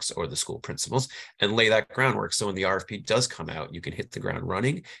districts or the school principals and lay that groundwork. So when the RFP does come out, you can hit the ground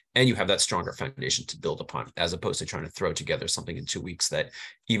running and you have that stronger foundation to build upon, as opposed to trying to throw together something in 2 weeks that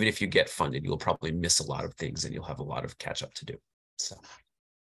even if you get funded, you'll probably miss a lot of things and you'll have a lot of catch up to do. So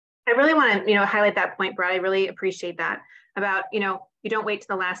I really want to, highlight that point, Brett. I really appreciate that about, you don't wait to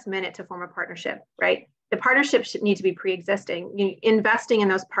the last minute to form a partnership, right? The partnerships should need to be pre-existing, investing in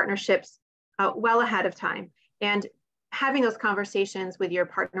those partnerships well ahead of time and having those conversations with your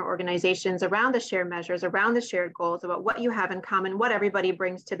partner organizations around the shared measures, around the shared goals, about what you have in common, what everybody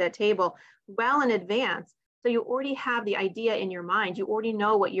brings to the table well in advance. So you already have the idea in your mind. You already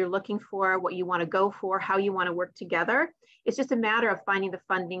know what you're looking for, what you want to go for, how you want to work together. It's just a matter of finding the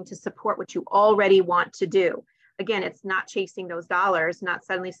funding to support what you already want to do. Again, it's not chasing those dollars, not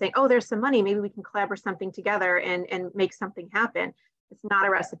suddenly saying, oh, there's some money, maybe we can collaborate something together and make something happen. It's not a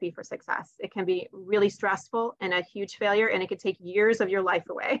recipe for success. It can be really stressful and a huge failure, and it could take years of your life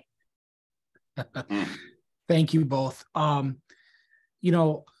away. Thank you both.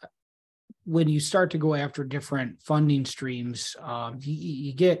 When you start to go after different funding streams,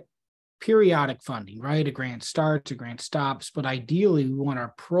 you get periodic funding, right? A grant starts, a grant stops, but ideally we want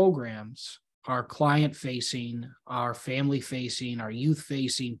our programs, our client-facing, our family-facing, our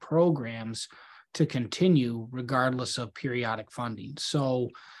youth-facing programs to continue regardless of periodic funding. So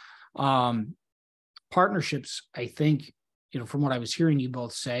partnerships, I think, from what I was hearing you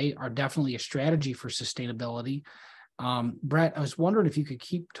both say, are definitely a strategy for sustainability. Bret, I was wondering if you could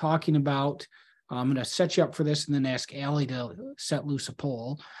keep talking about, I'm going to set you up for this and then ask Allie to set loose a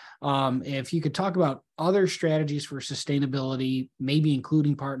poll. If you could talk about other strategies for sustainability, maybe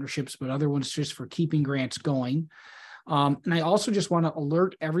including partnerships, but other ones just for keeping grants going. And I also just want to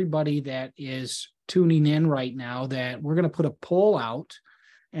alert everybody that is tuning in right now that we're going to put a poll out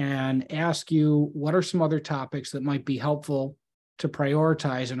and ask you what are some other topics that might be helpful to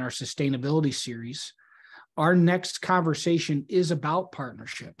prioritize in our sustainability series. Our next conversation is about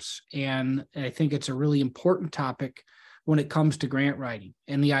partnerships, and I think it's a really important topic when it comes to grant writing,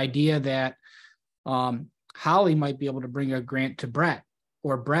 and the idea that Holly might be able to bring a grant to Bret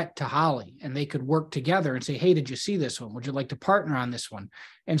or Bret to Holly, and they could work together and say, hey, did you see this one? Would you like to partner on this one?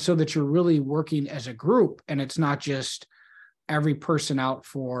 And so that you're really working as a group, and it's not just every person out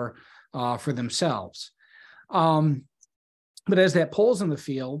for themselves. But as that poll's in the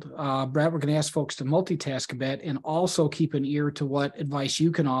field, Bret, we're going to ask folks to multitask a bit and also keep an ear to what advice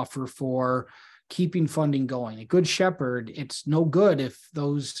you can offer for keeping funding going. A good shepherd, it's no good if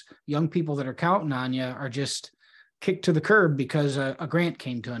those young people that are counting on you are just kicked to the curb because a grant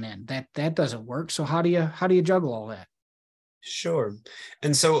came to an end. That doesn't work. So how do you juggle all that? Sure.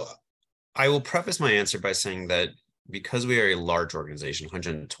 And so I will preface my answer by saying that because we are a large organization,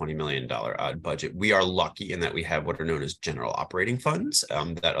 $120 million odd budget, we are lucky in that we have what are known as general operating funds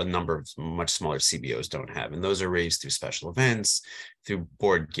that a number of much smaller CBOs don't have. And those are raised through special events, through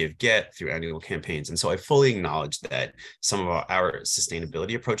board give get, through annual campaigns. And so I fully acknowledge that some of our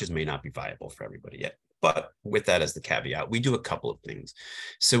sustainability approaches may not be viable for everybody yet. But with that as the caveat, we do a couple of things.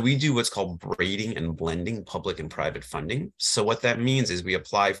 So we do what's called braiding and blending public and private funding. So what that means is we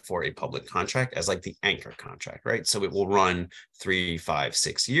apply for a public contract as like the anchor contract, right? So it will run 3, 5,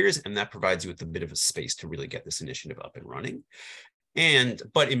 6 years, and that provides you with a bit of a space to really get this initiative up and running.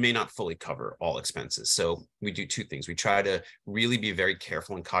 But it may not fully cover all expenses. So we do two things. We try to really be very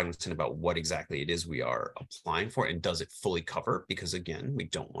careful and cognizant about what exactly it is we are applying for, and does it fully cover? Because again, we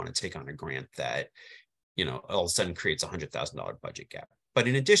don't want to take on a grant that all of a sudden creates a $100,000 budget gap. But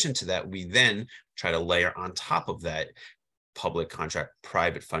in addition to that, we then try to layer on top of that public contract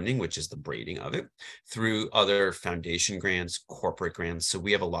private funding, which is the braiding of it, through other foundation grants, corporate grants. So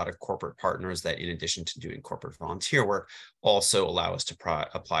we have a lot of corporate partners that, in addition to doing corporate volunteer work, also allow us to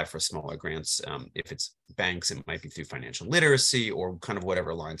apply for smaller grants. If it's banks, it might be through financial literacy or kind of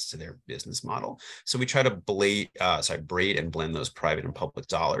whatever aligns to their business model. So we try to braid and blend those private and public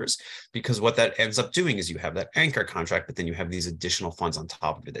dollars, because what that ends up doing is you have that anchor contract, but then you have these additional funds on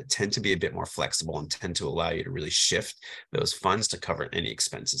top of it that tend to be a bit more flexible and tend to allow you to really shift those funds to cover any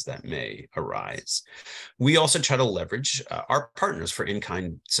expenses that may arise. We also try to leverage our partners for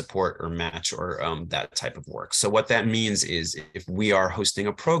in-kind support or match or that type of work. So what that means is if we are hosting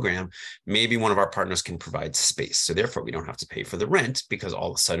a program, maybe one of our partners can provide space. So therefore, we don't have to pay for the rent, because all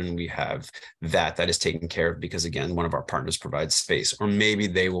of a sudden we have that is taken care of because, again, one of our partners provides space. Or maybe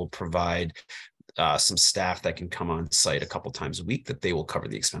they will provide some staff that can come on site a couple times a week that they will cover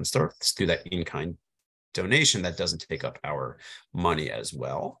the expense through that in-kind donation that doesn't take up our money as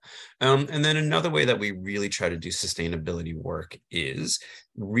well. And then another way that we really try to do sustainability work is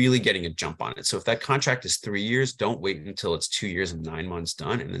really getting a jump on it. So if that contract is 3 years, don't wait until it's 2 years and 9 months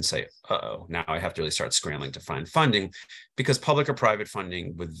done and then say, uh-oh, now I have to really start scrambling to find funding, because public or private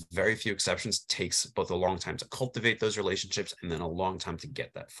funding, with very few exceptions, takes both a long time to cultivate those relationships and then a long time to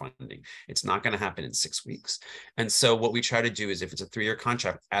get that funding. It's not going to happen in 6 weeks. And so what we try to do is, if it's a 3-year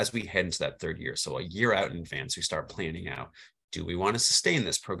contract, as we head into that 3rd year, so a year out in advance, we start planning out, do we want to sustain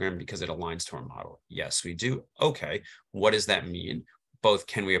this program because it aligns to our model? Yes, we do. Okay, what does that mean? Both,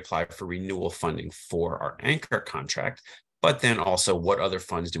 can we apply for renewal funding for our anchor contract, but then also what other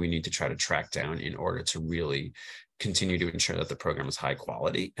funds do we need to try to track down in order to really continue to ensure that the program is high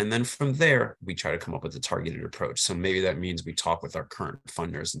quality? And then from there, we try to come up with a targeted approach. So maybe that means we talk with our current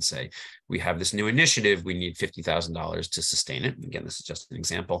funders and say, we have this new initiative, we need $50,000 to sustain it. Again, this is just an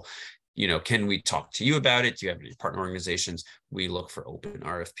example. Can we talk to you about it? Do you have any partner organizations? We look for open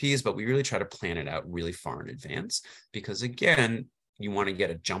RFPs, but we really try to plan it out really far in advance, because again, you want to get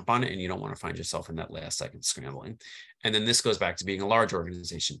a jump on it and you don't want to find yourself in that last second scrambling. And then this goes back to being a large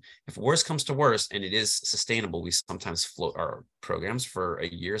organization. If worse comes to worse and it is sustainable, we sometimes float our programs for a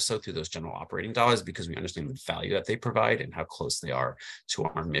year or so through those general operating dollars, because we understand the value that they provide and how close they are to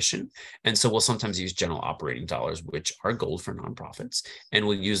our mission. And so we'll sometimes use general operating dollars, which are gold for nonprofits, and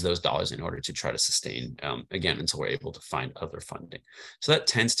we'll use those dollars in order to try to sustain, again, until we're able to find other funding. So that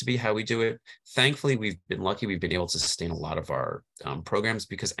tends to be how we do it. Thankfully, we've been lucky. We've been able to sustain a lot of our programs,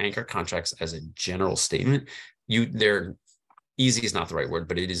 because anchor contracts, as a general statement, they're easy is not the right word,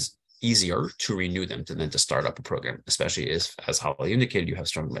 but it is easier to renew them than to start up a program, especially as Holly indicated, you have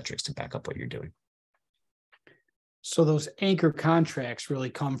strong metrics to back up what you're doing. So those anchor contracts really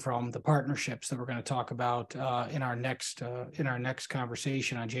come from the partnerships that we're going to talk about in our next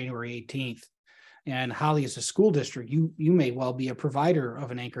conversation on January 18th. And Holly, as a school district, you may well be a provider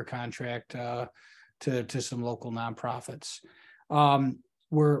of an anchor contract to some local nonprofits.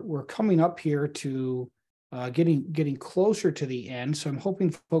 We're coming up here to getting closer to the end, so I'm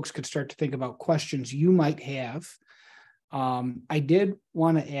hoping folks could start to think about questions you might have. I did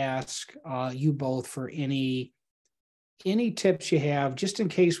want to ask you both for any tips you have, just in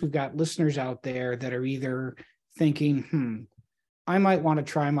case we've got listeners out there that are either thinking, I might want to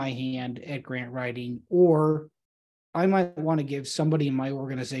try my hand at grant writing, or I might want to give somebody in my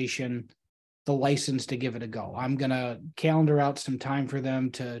organization the license to give it a go. I'm going to calendar out some time for them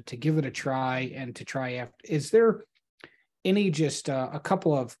to give it a try and to try after. Is there any just a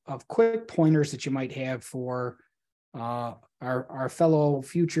couple of quick pointers that you might have for our fellow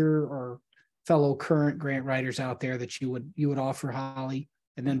future or fellow current grant writers out there that you would offer, Holly?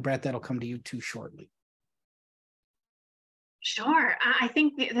 And then Bret, that'll come to you too shortly. Sure. I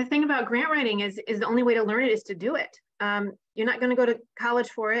think the thing about grant writing is the only way to learn it is to do it. You're not going to go to college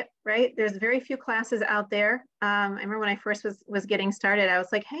for it, right? There's very few classes out there. I remember when I first was getting started, I was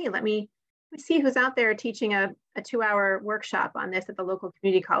like, hey, let me see who's out there teaching a 2-hour workshop on this at the local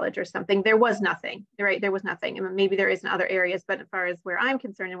community college or something. There was nothing, right? There was nothing. I mean, maybe there is in other areas, but as far as where I'm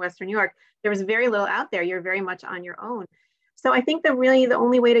concerned in Western New York, there was very little out there. You're very much on your own. So I think that really the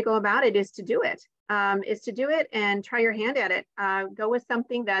only way to go about it is to do it. And try your hand at it. Go with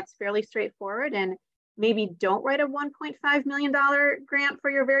something that's fairly straightforward, and maybe don't write a $1.5 million grant for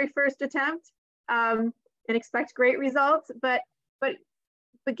your very first attempt and expect great results, but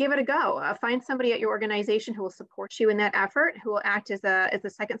give it a go. Find somebody at your organization who will support you in that effort, who will act as a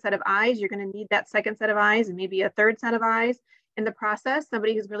second set of eyes. You're going to need that second set of eyes and maybe a third set of eyes in the process,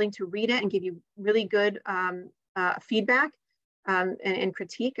 somebody who's willing to read it and give you really good feedback and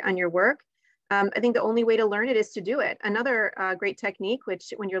critique on your work. I think the only way to learn it is to do it. Another great technique,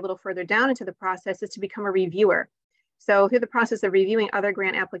 which when you're a little further down into the process, is to become a reviewer. So through the process of reviewing other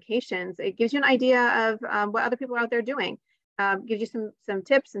grant applications, it gives you an idea of what other people are out there doing. Gives you some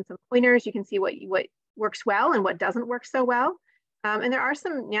tips and some pointers. You can see what works well and what doesn't work so well. And there are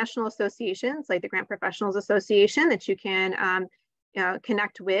some national associations like the Grant Professionals Association that you can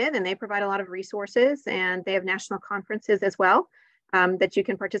connect with, and they provide a lot of resources, and they have national conferences as well. That you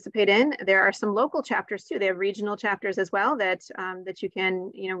can participate in. There are some local chapters too. They have regional chapters as well that you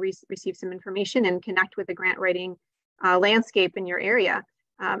can receive some information and connect with the grant writing landscape in your area.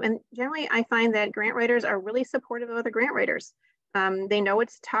 And generally, I find that grant writers are really supportive of other grant writers. They know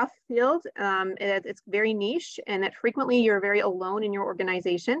it's a tough field. It's very niche, and that frequently you're very alone in your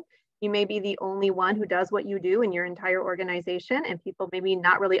organization. You may be the only one who does what you do in your entire organization, and people maybe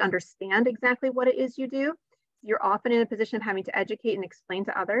not really understand exactly what it is you do. You're often in a position of having to educate and explain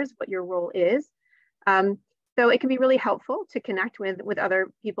to others what your role is. So it can be really helpful to connect with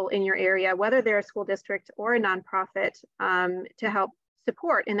other people in your area, whether they're a school district or a nonprofit, to help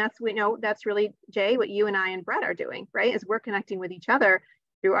support. And that's really, Jay, what you and I and Bret are doing, right? Is we're connecting with each other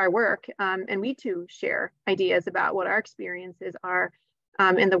through our work. And we too share ideas about what our experiences are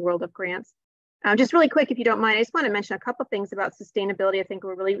in the world of grants. Just really quick, if you don't mind, I just want to mention a couple things about sustainability. I think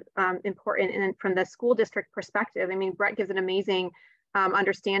were really important, and from the school district perspective. I mean, Bret gives an amazing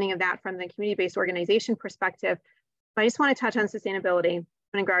understanding of that from the community-based organization perspective. But I just want to touch on sustainability in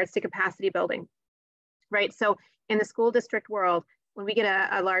regards to capacity building, right? So in the school district world, when we get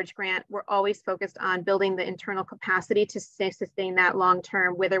a large grant, we're always focused on building the internal capacity to sustain that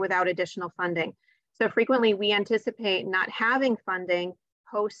long-term with or without additional funding. So frequently we anticipate not having funding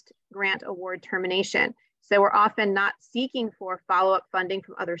post-grant award termination. So we're often not seeking for follow-up funding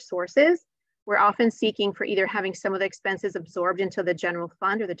from other sources. We're often seeking for either having some of the expenses absorbed into the general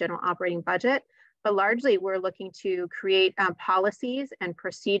fund or the general operating budget, but largely we're looking to create policies and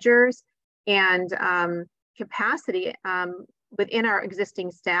procedures and capacity within our existing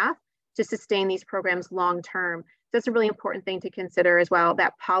staff to sustain these programs long-term. So that's a really important thing to consider as well,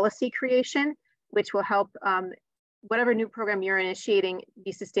 that policy creation, which will help whatever new program you're initiating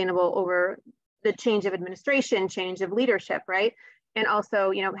be sustainable over the change of administration, change of leadership, right? And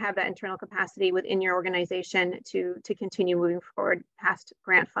also, have that internal capacity within your organization to continue moving forward past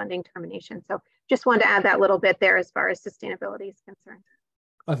grant funding termination. So just wanted to add that little bit there as far as sustainability is concerned.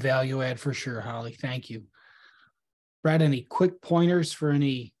 A value add for sure, Holly. Thank you. Bret, any quick pointers for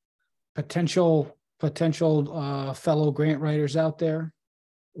any potential fellow grant writers out there?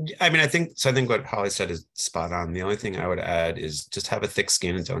 I mean, I think what Holly said is spot on. The only thing I would add is just have a thick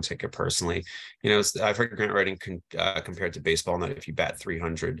skin and don't take it personally. I've heard grant writing compared to baseball, that if you bat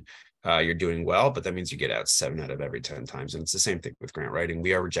 300, you're doing well, but that means you get out 7 out of every 10 times. And it's the same thing with grant writing.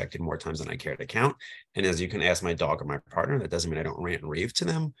 We are rejected more times than I care to count. And as you can ask my dog or my partner, that doesn't mean I don't rant and rave to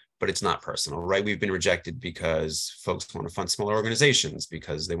them, but it's not personal, right? We've been rejected because folks want to fund smaller organizations,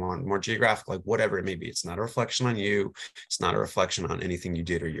 because they want more geographic, like whatever it may be. It's not a reflection on you. It's not a reflection on anything you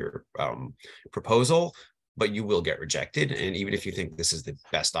did or your proposal, but you will get rejected. And even if you think this is the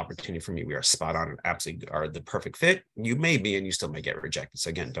best opportunity for me, we are spot on and absolutely are the perfect fit, you may be, and you still may get rejected. So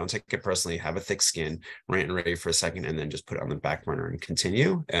again, don't take it personally, have a thick skin, rant and rave for a second, and then just put it on the back burner and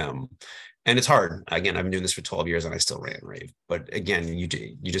continue. And it's hard. Again, I've been doing this for 12 years and I still rant and rave. But again, you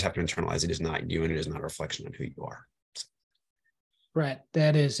just have to internalize it is not you and it is not a reflection on who you are. Bret,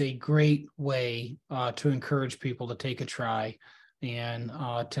 that is a great way to encourage people to take a try and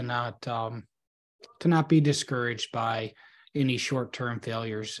to not be discouraged by any short-term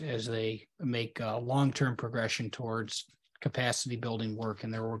failures as they make a long-term progression towards capacity building work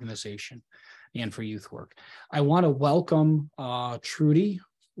in their organization and for youth work. I want to welcome Trudy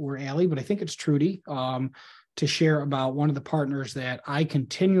or Allie, but I think it's Trudy, to share about one of the partners that I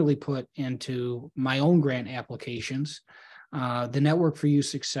continually put into my own grant applications. The Network for Youth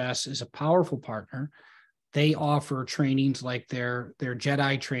Success is a powerful partner. They offer trainings like their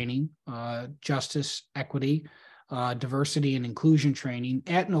JEDI training, justice, equity, diversity, and inclusion training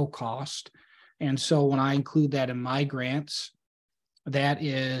at no cost. And so when I include that in my grants, that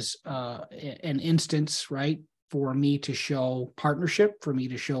is an instance, right, for me to show partnership, for me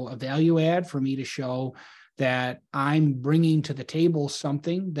to show a value add, for me to show that I'm bringing to the table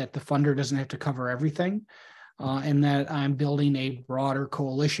something that the funder doesn't have to cover everything. And that I'm building a broader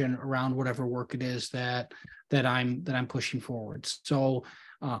coalition around whatever work it is that I'm pushing forward. So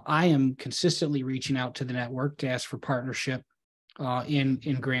I am consistently reaching out to the network to ask for partnership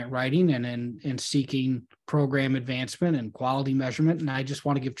in grant writing and in seeking program advancement and quality measurement. And I just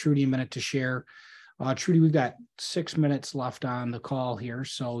want to give Trudy a minute to share. Trudy, we've got 6 minutes left on the call here,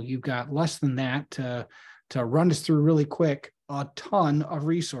 so you've got less than that to run us through really quick a ton of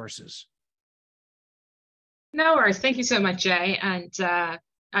resources. No worries. Thank you so much, Jay. And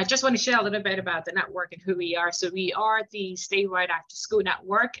I just want to share a little bit about the network and who we are. So we are the statewide after school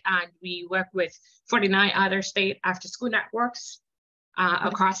network, and we work with 49 other state after school networks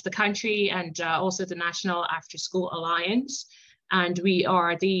across the country, and also the National After School Alliance. And we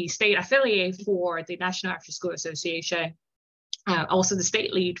are the state affiliate for the National After School Association, also the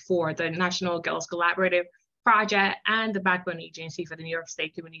state lead for the National Girls Collaborative Project, and the backbone agency for the New York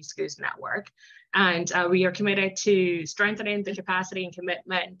State Community Schools Network. And we are committed to strengthening the capacity and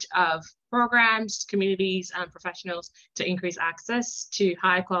commitment of programs, communities, and professionals to increase access to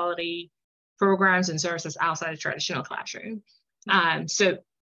high quality programs and services outside the traditional classroom. So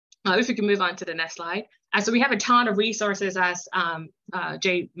If we can move on to the next slide. So we have a ton of resources, as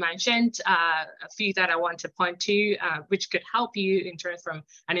Jay mentioned, a few that I want to point to, which could help you in terms from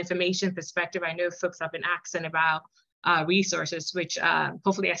an information perspective. I know folks have been asking about resources, which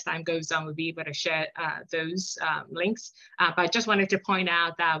hopefully as time goes on, we'll be able to share those links. But I just wanted to point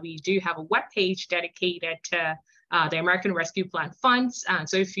out that we do have a webpage dedicated to the American Rescue Plan funds.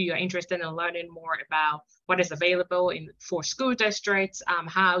 So if you are interested in learning more about what is available for school districts,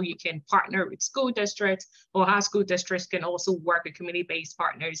 how you can partner with school districts, or how school districts can also work with community-based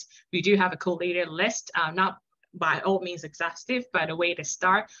partners, we do have a collated list, not by all means exhaustive, but a way to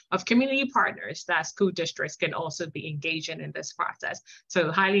start, of community partners that school districts can also be engaging in this process.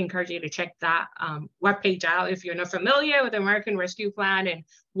 So highly encourage you to check that webpage out if you're not familiar with the American Rescue Plan and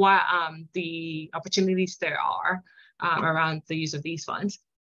what the opportunities there are around the use of these funds.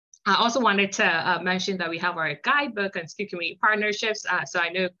 I also wanted to mention that we have our guidebook on school community partnerships. So I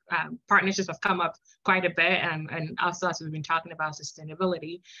know partnerships have come up quite a bit, and also as we've been talking about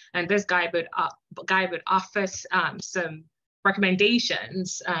sustainability. And this guidebook offers some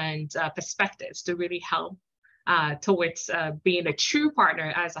recommendations and perspectives to really help towards being a true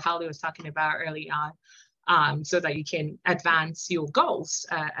partner, as Holly was talking about early on, so that you can advance your goals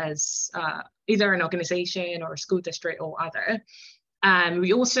as either an organization or a school district or other.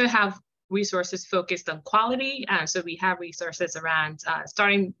 We also have resources focused on quality. So we have resources around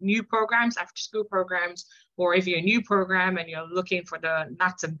starting new programs, after school programs, or if you're a new program and you're looking for the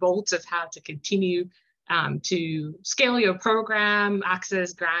nuts and bolts of how to continue to scale your program,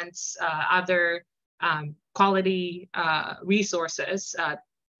 access grants, other quality resources.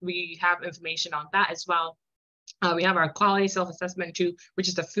 We have information on that as well. We have our quality self-assessment tool, which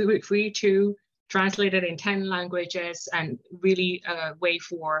is the free tool, translated in 10 languages, and really a way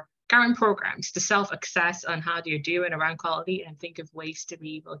for current programs to self-assess on how they're doing around quality and think of ways to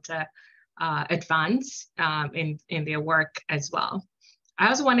be able to advance in their work as well. I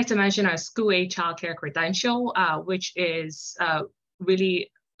also wanted to mention our school aid childcare credential, which is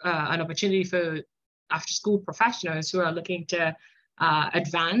really an opportunity for after-school professionals who are looking to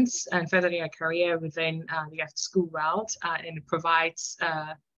advance and further their career within the after-school world, and it provides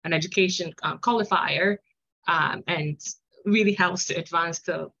an education qualifier and really helps to advance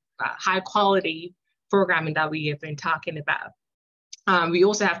the high quality programming that we have been talking about. We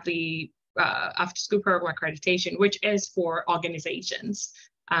also have the after school program accreditation, which is for organizations,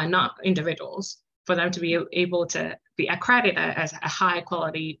 not individuals, for them to be able to be accredited as a high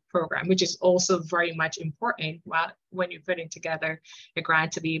quality program, which is also very much important when you're putting together a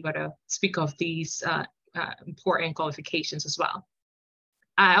grant to be able to speak of these important qualifications as well.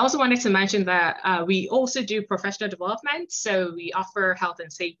 I also wanted to mention that we also do professional development. So we offer health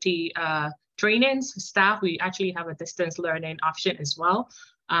and safety trainings for staff. We actually have a distance learning option as well.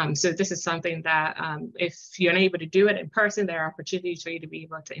 So this is something that if you're unable to do it in person, there are opportunities for you to be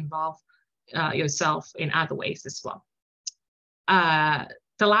able to involve yourself in other ways as well.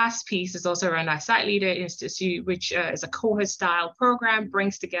 The last piece is also around our Site Leader Institute, which is a cohort style program,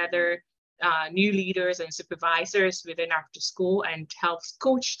 brings together new leaders and supervisors within after school and helps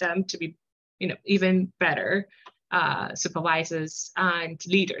coach them to be even better supervisors and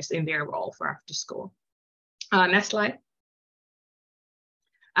leaders in their role for after school. Next slide.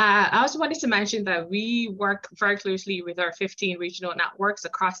 I also wanted to mention that we work very closely with our 15 regional networks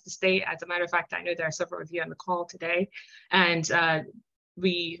across the state. As a matter of fact, I know there are several of you on the call today, and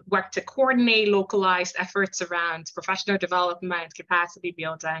we work to coordinate localized efforts around professional development, capacity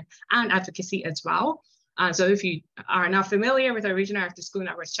building, and advocacy as well. So if you are not familiar with our regional after school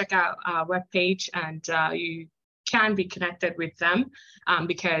networks, check out our webpage, and you can be connected with them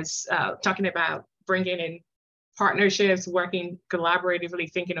because talking about bringing in partnerships, working collaboratively,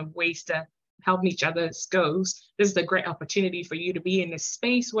 thinking of ways to help each other's goals. This is a great opportunity for you to be in a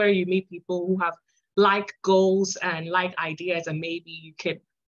space where you meet people who have like goals and like ideas, and maybe you could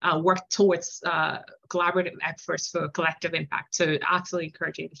work towards collaborative efforts for collective impact. So absolutely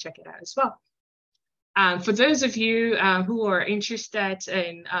encourage you to check it out as well. For those of you who are interested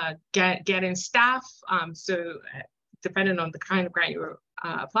in getting staff, so depending on the kind of grant you're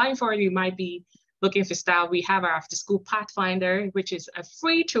applying for, you might be looking for staff. We have our after school pathfinder, which is a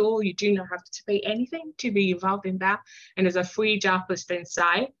free tool. You do not have to pay anything to be involved in that. And there's a free job listing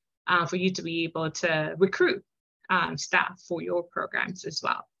site for you to be able to recruit staff for your programs as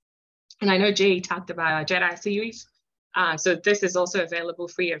well. And I know Jay talked about our JEDI series. So this is also available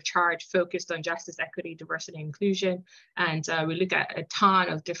free of charge, focused on justice, equity, diversity, and inclusion. And we look at a ton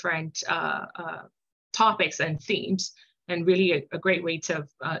of different topics and themes, and really a great way to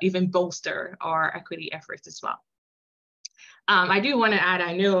even bolster our equity efforts as well. I do want to add,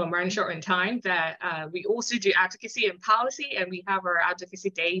 I know I'm running short on time, that we also do advocacy and policy, and we have our advocacy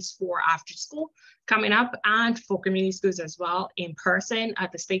days for after school coming up, and for community schools as well, in person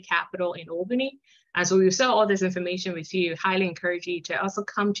at the state capitol in Albany. And so we will share all this information with you. Highly encourage you to also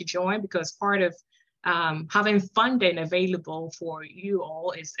come to join, because part of having funding available for you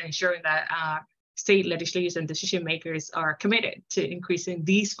all is ensuring that state legislators and decision makers are committed to increasing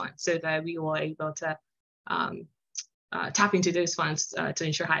these funds, so that we will be able to tap into those funds to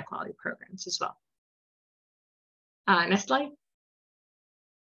ensure high quality programs as well. Next slide.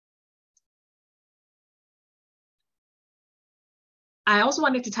 I also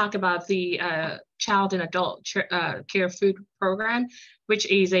wanted to talk about the Child and Adult Care Food Program, which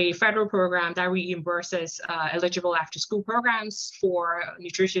is a federal program that reimburses eligible after-school programs for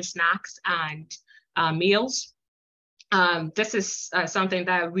nutritious snacks and meals. This is something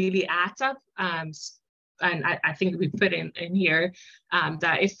that really adds up. And I think we put in here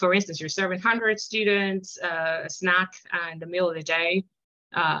that if, for instance, you're serving 100 students a snack and a meal of the day,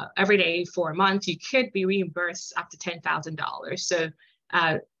 every day for a month, you could be reimbursed up to $10,000. So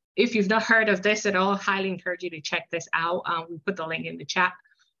if you've not heard of this at all, highly encourage you to check this out. We put the link in the chat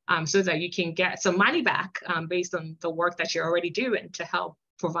so that you can get some money back based on the work that you're already doing to help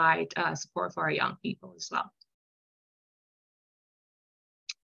provide support for our young people as well.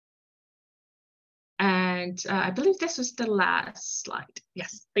 And I believe this was the last slide.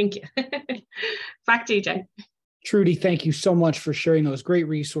 Yes, thank you. Back to you, Jay. Trudy, thank you so much for sharing those great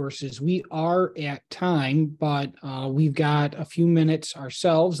resources. We are at time, but we've got a few minutes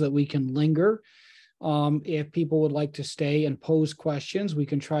ourselves that we can linger. If people would like to stay and pose questions, we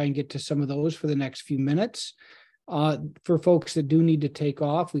can try and get to some of those for the next few minutes. For folks that do need to take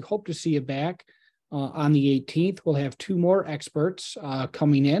off, we hope to see you back on the 18th. We'll have 2 more experts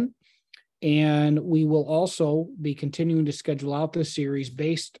coming in, and we will also be continuing to schedule out this series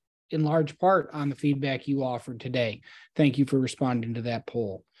based in large part on the feedback you offered today. Thank you for responding to that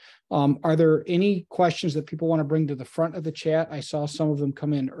poll. Are there any questions that people want to bring to the front of the chat? I saw some of them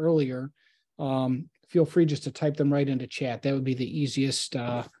come in earlier. Feel free just to type them right into chat. That would be the easiest,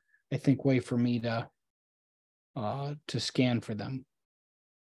 I think, way for me to scan for them.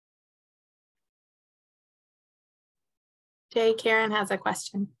 Jay, Karen has a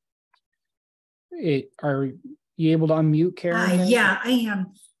question. Are you able to unmute, Karen? Yeah, I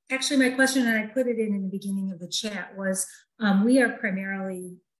am. Actually, my question, and I put it in the beginning of the chat, was we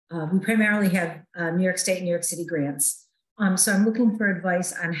primarily have New York State and New York City grants. So I'm looking for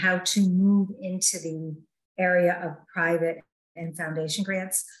advice on how to move into the area of private and foundation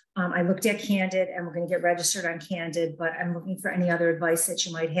grants. I looked at Candid, and we're going to get registered on Candid, but I'm looking for any other advice that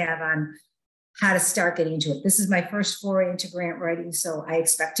you might have on how to start getting into it. This is my first foray into grant writing, so I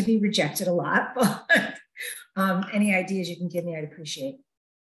expect to be rejected a lot, but any ideas you can give me, I'd appreciate.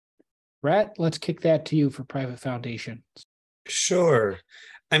 Bret, let's kick that to you for private foundation. Sure.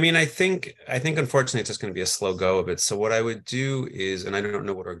 I mean, I think unfortunately it's just going to be a slow go of it. So what I would do is, and I don't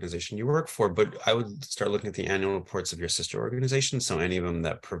know what organization you work for, but I would start looking at the annual reports of your sister organizations. So any of them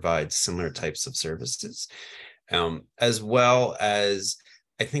that provide similar types of services, as well as,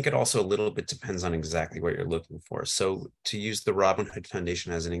 I think it also a little bit depends on exactly what you're looking for. So to use the Robin Hood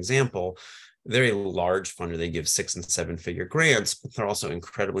Foundation as an example, they're a large funder. They give 6- and 7-figure grants, but they're also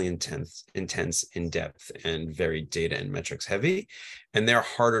incredibly intense, in depth, and very data and metrics heavy. And they're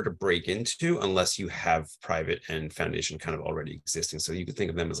harder to break into unless you have private and foundation kind of already existing. So you could think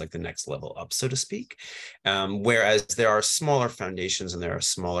of them as like the next level up, so to speak. Whereas there are smaller foundations and there are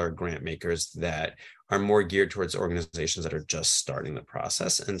smaller grant makers that are more geared towards organizations that are just starting the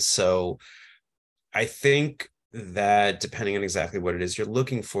process. And so I think that depending on exactly what it is you're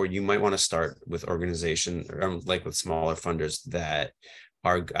looking for, you might want to start with organization, like with smaller funders that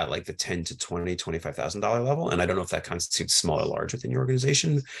are at like the $10,000 to $25,000 level. And I don't know if that constitutes small or large within your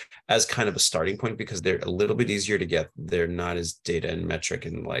organization as kind of a starting point, because they're a little bit easier to get. They're not as data and metric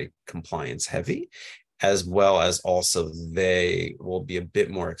and like compliance heavy, as well as also they will be a bit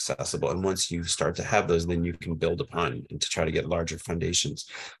more accessible. And once you start to have those, then you can build upon and to try to get larger foundations.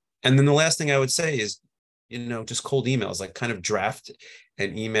 And then the last thing I would say is, just cold emails, like kind of draft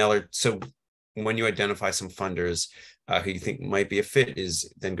an email. Or so when you identify some funders who you think might be a fit,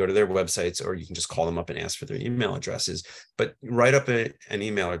 is then go to their websites, or you can just call them up and ask for their email addresses, but write up an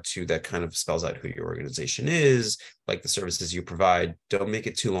email or two that kind of spells out who your organization is, like the services you provide. Don't make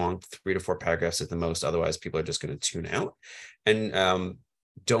it too long, 3 to 4 paragraphs at the most. Otherwise people are just going to tune out. And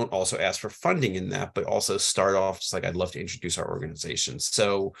don't also ask for funding in that, but also start off just like, I'd love to introduce our organization.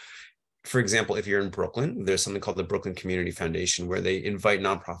 So for example, if you're in Brooklyn, there's something called the Brooklyn Community Foundation where they invite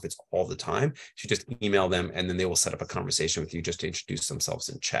nonprofits all the time. You just email them and then they will set up a conversation with you just to introduce themselves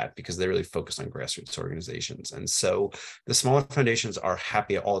and chat, because they're really focused on grassroots organizations. And so the smaller foundations are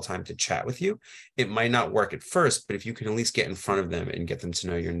happy all the time to chat with you. It might not work at first, but if you can at least get in front of them and get them to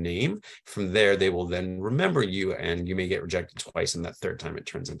know your name, from there, they will then remember you, and you may get rejected twice, and that third time it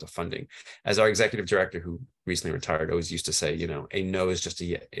turns into funding. As our executive director, who recently retired, always used to say, a no is just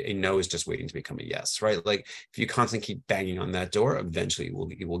a no is just waiting to become a yes, right? Like if you constantly keep banging on that door, eventually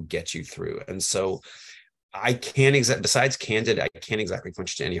it will get you through. And so I can't besides Candid, I can't exactly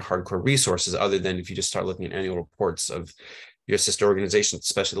point you to any hardcore resources other than if you just start looking at annual reports of your sister organizations,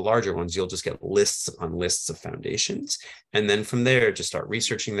 especially the larger ones, you'll just get lists upon lists of foundations. And then from there, just start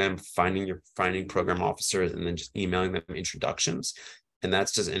researching them, finding program officers, and then just emailing them introductions. And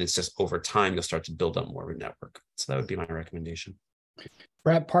it's just over time, you'll start to build up more of a network. So that would be my recommendation.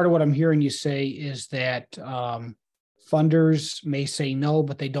 Bret, part of what I'm hearing you say is that funders may say no,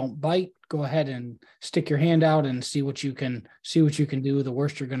 but they don't bite. Go ahead and stick your hand out and see what you can do. The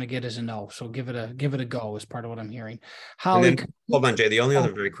worst you're going to get is a no. So give it a go is part of what I'm hearing. Holly, hold on, Jay. The only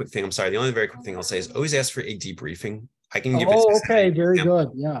other very quick thing very quick thing I'll say is always ask for a debriefing. I can give you. Okay, very good.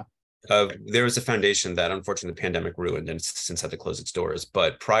 Yeah. There was a foundation that unfortunately the pandemic ruined and since had to close its doors.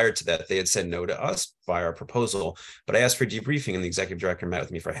 But prior to that, they had said no to us by our proposal. But I asked for a debriefing, and the executive director met with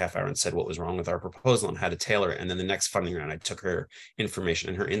me for a half hour and said what was wrong with our proposal and how to tailor it. And then the next funding round, I took her information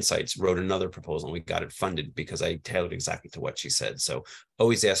and her insights, wrote another proposal, and we got it funded because I tailored exactly to what she said. So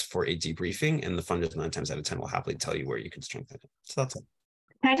always ask for a debriefing, and the funders 9 times out of 10 will happily tell you where you can strengthen it. So that's it.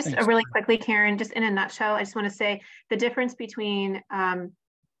 Can I just really quickly, Karen, just in a nutshell, I just want to say the difference between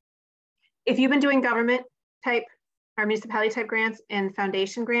if you've been doing government type or municipality type grants and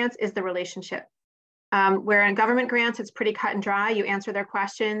foundation grants is the relationship. Where in government grants, it's pretty cut and dry. You answer their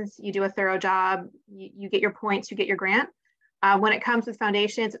questions, you do a thorough job, you get your points, you get your grant. When it comes with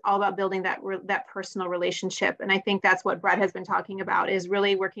foundations, it's all about building that personal relationship. And I think that's what Bret has been talking about, is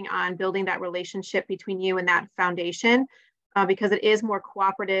really working on building that relationship between you and that foundation, because it is more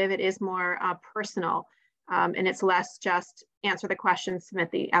cooperative, it is more personal, and it's less just answer the questions, submit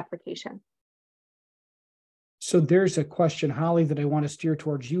the application. So there's a question, Holly, that I want to steer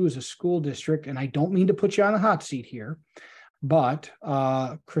towards you as a school district, and I don't mean to put you on the hot seat here, but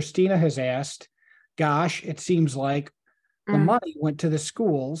Christina has asked, gosh, it seems like the money went to the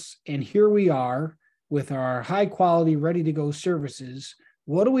schools, and here we are with our high quality, ready to go services.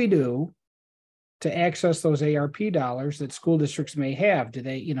 What do we do to access those ARP dollars that school districts may have? Do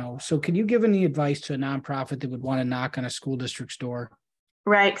they, so can you give any advice to a nonprofit that would want to knock on a school district's door?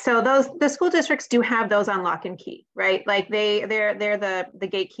 Right. So the school districts do have those on lock and key, right? Like they're the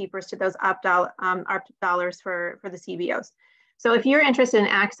gatekeepers to those ARP dollars for the CBOs. So if you're interested in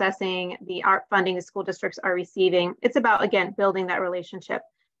accessing the ARP funding the school districts are receiving, it's about, again, building that relationship.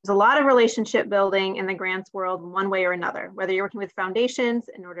 There's a lot of relationship building in the grants world one way or another, whether you're working with foundations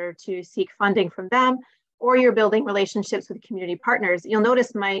in order to seek funding from them, or you're building relationships with community partners. You'll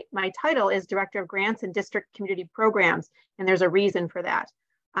notice my title is Director of Grants and District Community Programs, and there's a reason for that,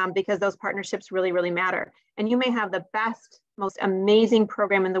 because those partnerships really, really matter. And you may have the best, most amazing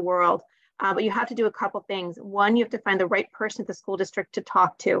program in the world, but you have to do a couple things. One, you have to find the right person at the school district to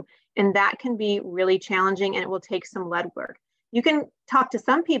talk to, and that can be really challenging, and it will take some lead work. You can talk to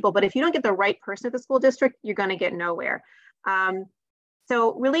some people, but if you don't get the right person at the school district, you're going to get nowhere.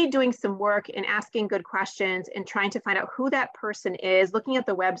 So really doing some work and asking good questions and trying to find out who that person is, looking at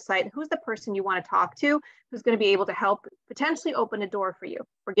the website, who's the person you want to talk to, who's going to be able to help potentially open a door for you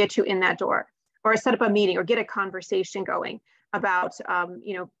or get you in that door, or set up a meeting or get a conversation going about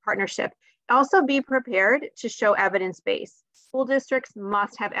partnership. Also be prepared to show evidence-based. School districts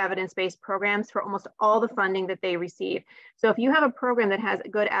must have evidence-based programs for almost all the funding that they receive. So if you have a program that has a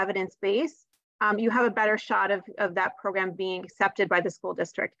good evidence base, you have a better shot of that program being accepted by the school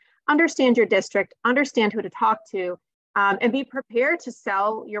district. Understand your district, understand who to talk to, and be prepared to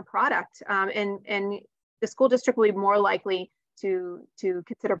sell your product. And the school district will be more likely to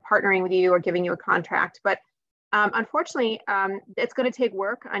consider partnering with you or giving you a contract. But unfortunately, it's going to take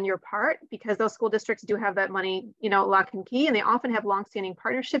work on your part, because those school districts do have that money, lock and key, and they often have longstanding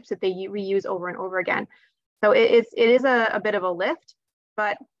partnerships that they reuse over and over again. So it is a bit of a lift,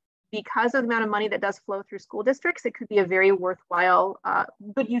 but because of the amount of money that does flow through school districts, it could be a very worthwhile,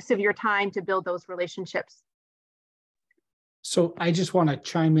 good use of your time to build those relationships. So I just want to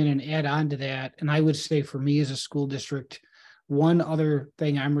chime in and add on to that. And I would say for me as a school district, one other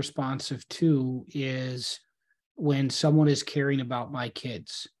thing I'm responsive to is when someone is caring about my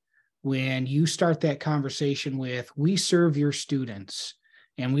kids. When you start that conversation with, we serve your students,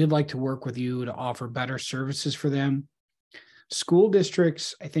 and we'd like to work with you to offer better services for them. School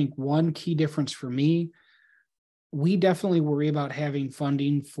districts, I think one key difference for me, we definitely worry about having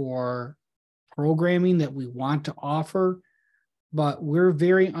funding for programming that we want to offer, but we're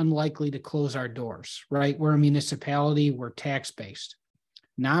very unlikely to close our doors, right? We're a municipality, we're tax-based.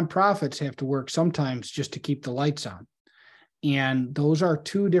 Nonprofits have to work sometimes just to keep the lights on. And those are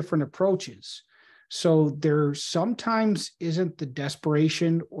two different approaches. So there sometimes isn't the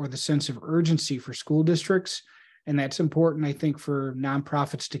desperation or the sense of urgency for school districts. And that's important, I think, for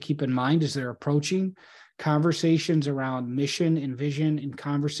nonprofits to keep in mind as they're approaching conversations around mission and vision, and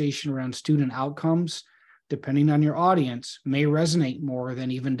conversation around student outcomes, depending on your audience, may resonate more than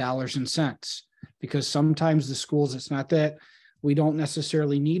even dollars and cents. Because sometimes the schools, it's not that we don't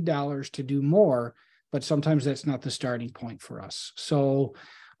necessarily need dollars to do more, but sometimes that's not the starting point for us. So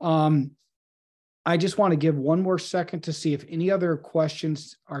I just want to give one more second to see if any other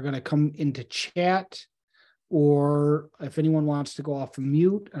questions are going to come into chat, or if anyone wants to go off of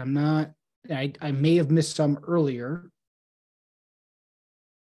mute. I may have missed some earlier.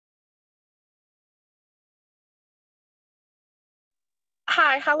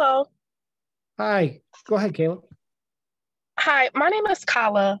 Hi, hello. Hi, go ahead, Caleb. Hi, my name is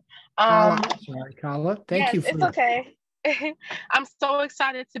Kala. Sorry, Kala. Thank you. It's okay. I'm so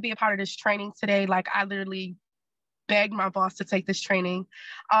excited to be a part of this training today. Like, I literally begged my boss to take this training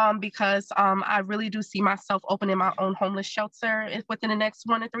because I really do see myself opening my own homeless shelter within the next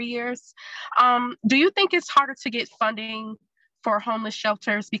 1 to 3 years. Do you think it's harder to get funding for homeless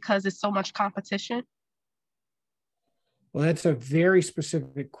shelters because it's so much competition? Well, that's a very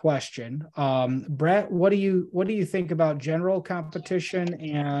specific question. Bret, what do you think about general competition?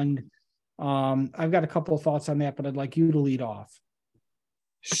 And I've got a couple of thoughts on that, but I'd like you to lead off.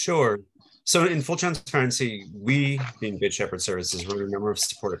 Sure. So in full transparency, we, being Good Shepherd Services, run a number of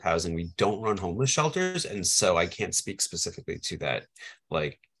supportive housing. We don't run homeless shelters. And so I can't speak specifically to that,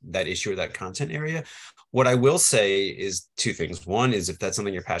 like that issue or that content area. What I will say is two things. One is if that's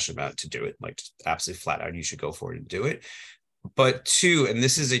something you're passionate about, to do it, like just absolutely flat out, you should go for it and do it. But two, and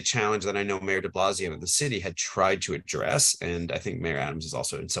this is a challenge that I know Mayor de Blasio and the city had tried to address, and I think Mayor Adams is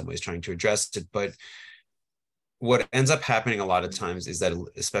also in some ways trying to address it, but what ends up happening a lot of times is that,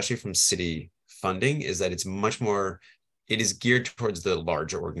 especially from city funding, is that it's much more, it is geared towards the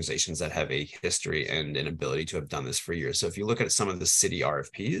larger organizations that have a history and an ability to have done this for years. So if you look at some of the city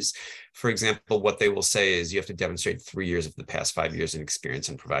RFPs, for example, what they will say is you have to demonstrate 3 years of the past 5 years in experience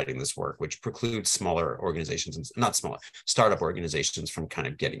in providing this work, which precludes smaller organizations, and not smaller, startup organizations from kind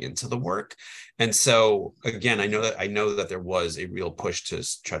of getting into the work. And so again, I know that there was a real push to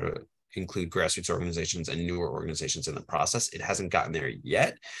try to include grassroots organizations and newer organizations in the process. It hasn't gotten there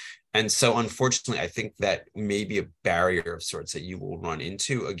yet. And so unfortunately, I think that may be a barrier of sorts that you will run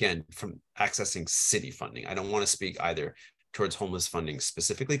into, again, from accessing city funding. I don't want to speak either towards homeless funding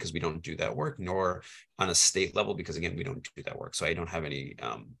specifically, because we don't do that work, nor on a state level, because again, we don't do that work. So I don't have any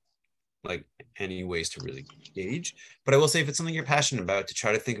any ways to really gauge. But I will say, if it's something you're passionate about, to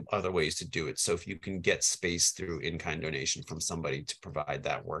try to think of other ways to do it. So if you can get space through in-kind donation from somebody to provide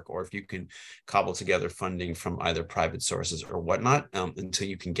that work, or if you can cobble together funding from either private sources or whatnot, until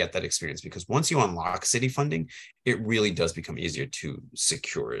you can get that experience. Because once you unlock city funding, it really does become easier to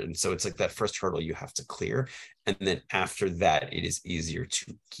secure it. And so it's like that first hurdle you have to clear. And then after that, it is easier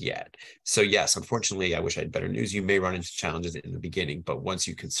to get. So yes, unfortunately, I wish I had better news. You may run into challenges in the beginning, but once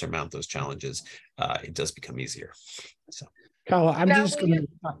you can surmount those challenges, it does become easier. So, Kala, I'm just going to,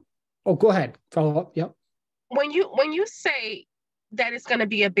 oh, go ahead. Follow up. Yep. When you say that it's going to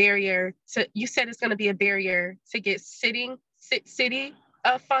be a barrier to, you said it's going to be a barrier to get city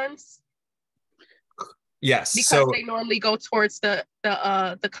funds. Yes, because they normally go towards the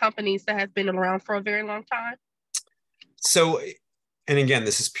companies that have been around for a very long time. So, and again,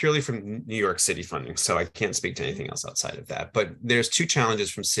 this is purely from New York City funding, so I can't speak to anything else outside of that. But there's two challenges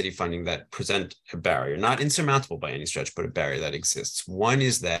from city funding that present a barrier, not insurmountable by any stretch, but a barrier that exists. One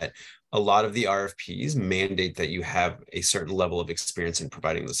is that a lot of the RFPs mandate that you have a certain level of experience in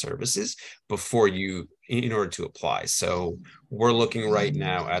providing the services before you, in order to apply. So we're looking right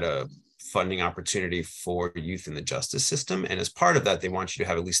now at a funding opportunity for youth in the justice system. And as part of that, they want you to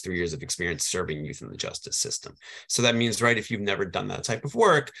have at least 3 years of experience serving youth in the justice system. So that means, right, if you've never done that type of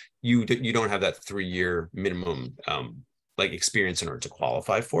work, you don't have that 3-year minimum experience in order to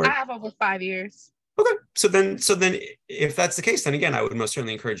qualify for it. I have over 5 years. Okay. So then if that's the case, then again, I would most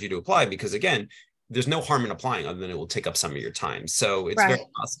certainly encourage you to apply, because again, there's no harm in applying other than it will take up some of your time. So it's very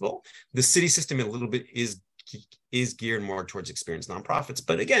possible. The city system a little bit is is geared more towards experienced nonprofits.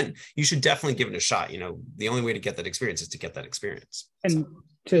 But again, you should definitely give it a shot. The only way to get that experience is to get that experience. And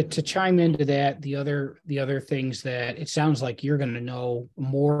to chime into that, the other things that it sounds like you're going to know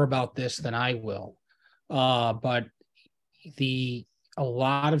more about this than I will. But a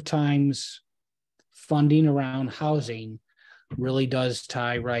lot of times funding around housing really does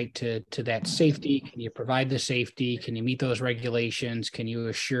tie right to that safety. Can you provide the safety? Can you meet those regulations? Can you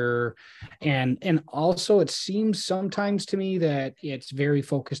assure? And also it seems sometimes to me that it's very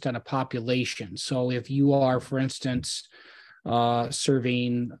focused on a population. So if you are, for instance,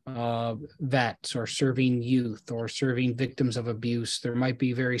 serving vets or serving youth or serving victims of abuse, there might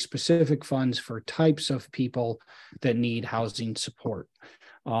be very specific funds for types of people that need housing support.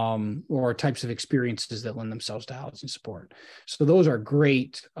 Or types of experiences that lend themselves to housing support. So those are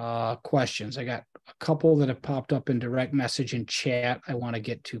great questions. I got a couple that have popped up in direct message and chat I want to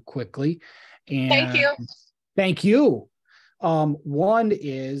get to quickly. And thank you. Thank you. One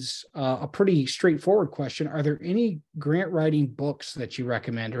is a pretty straightforward question. Are there any grant writing books that you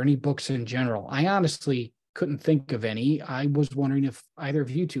recommend, or any books in general? I honestly couldn't think of any. I was wondering if either of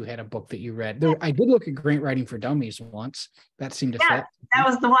you two had a book that you read. I did look at Grant Writing for Dummies once. That seemed to fit. That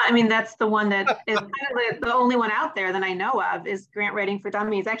was the one. I mean, that's the one that is kind of the only one out there that I know of is Grant Writing for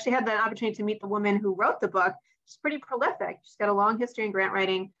Dummies. I actually had the opportunity to meet the woman who wrote the book. She's pretty prolific. She's got a long history in grant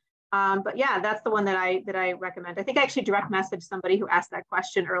writing. But yeah, that's the one that I recommend. I think I actually direct messaged somebody who asked that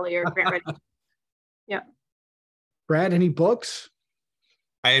question earlier. Grant writing. Yeah. Brad, any books?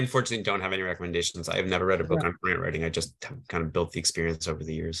 I unfortunately don't have any recommendations. I have never read a book on grant writing. I just have kind of built the experience over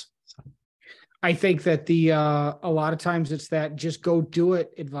the years. So. I think that a lot of times it's that just go do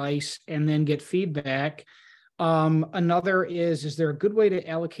it advice and then get feedback. Another is there a good way to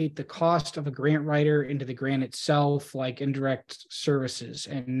allocate the cost of a grant writer into the grant itself, like indirect services?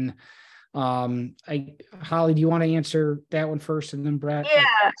 And Holly, do you want to answer that one first and then Brett?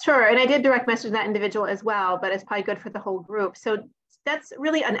 Yeah, sure. And I did direct message that individual as well, but it's probably good for the whole group. So that's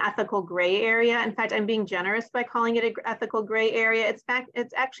really an ethical gray area. In fact, I'm being generous by calling it an ethical gray area. It's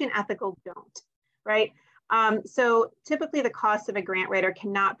actually an ethical don't, right? So typically the cost of a grant writer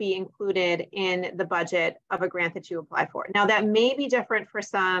cannot be included in the budget of a grant that you apply for. Now that may be different for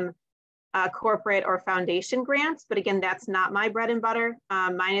some corporate or foundation grants, but again, that's not my bread and butter.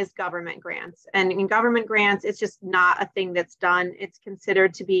 Mine is government grants. And in government grants, it's just not a thing that's done. It's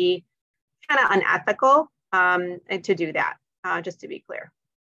considered to be kind of unethical to do that. Just to be clear.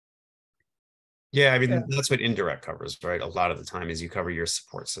 Yeah, I mean, that's what indirect covers, right? A lot of the time is you cover your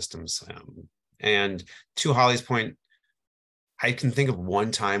support systems. And to Holly's point, I can think of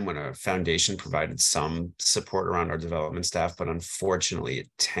one time when a foundation provided some support around our development staff, but unfortunately, it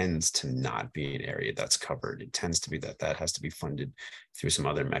tends to not be an area that's covered. It tends to be that has to be funded through some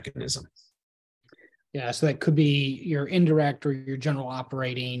other mechanism. Yeah, so that could be your indirect or your general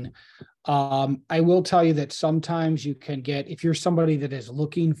operating. I will tell you that sometimes you can get, if you're somebody that is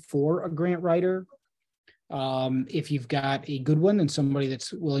looking for a grant writer, if you've got a good one and somebody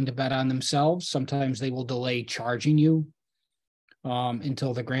that's willing to bet on themselves, sometimes they will delay charging you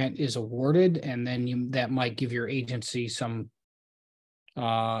until the grant is awarded, and then that might give your agency some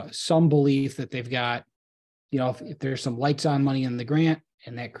belief that they've got, if there's some lights on money in the grant,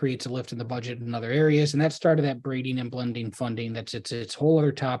 and that creates a lift in the budget in other areas. And that's started that braiding and blending funding. That's its whole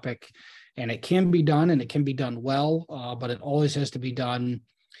other topic, and it can be done, and it can be done well, but it always has to be done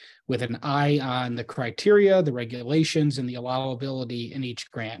with an eye on the criteria, the regulations, and the allowability in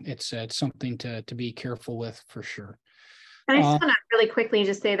each grant. It's something to be careful with for sure. And I just want to really quickly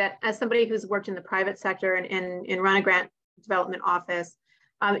just say that as somebody who's worked in the private sector and run a grant development office,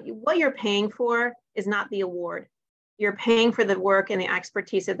 what you're paying for is not the award. You're paying for the work and the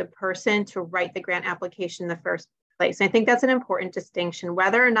expertise of the person to write the grant application in the first place. And I think that's an important distinction.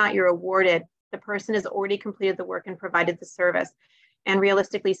 Whether or not you're awarded, the person has already completed the work and provided the service. And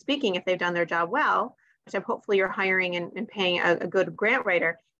realistically speaking, if they've done their job well, which I'm hopefully you're hiring and paying a good grant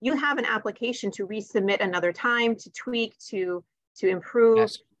writer, you have an application to resubmit another time, to tweak, to improve.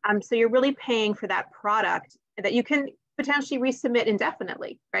 Yes. So you're really paying for that product that you can potentially resubmit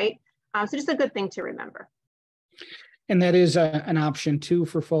indefinitely, right? So just a good thing to remember. And that is an option too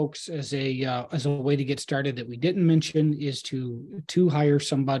for folks as a way to get started that we didn't mention, is to hire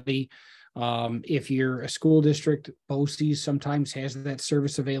somebody. If you're a school district, BOCES sometimes has that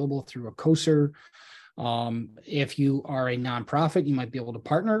service available through a COSER. If you are a nonprofit, you might be able to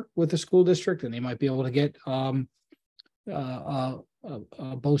partner with a school district, and they might be able to get a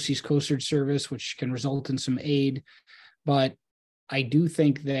BOCES COSER service, which can result in some aid. But I do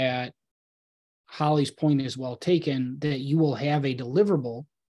think that Holly's point is well taken, that you will have a deliverable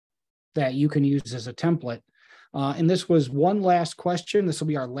that you can use as a template. And this was one last question. This will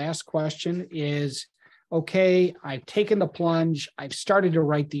be our last question is, okay, I've taken the plunge. I've started to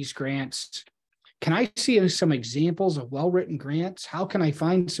write these grants. Can I see some examples of well-written grants? How can I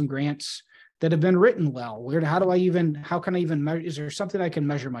find some grants that have been written well? How can I even measure? Is there something I can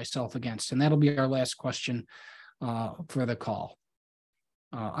measure myself against? And that'll be our last question for the call.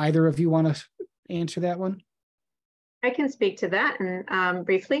 Either of you want to answer that one? I can speak to that and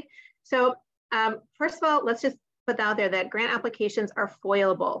briefly. So first of all, let's just put out there that grant applications are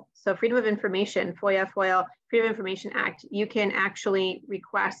FOILable. So Freedom of Information, FOIA, Freedom of Information Act, you can actually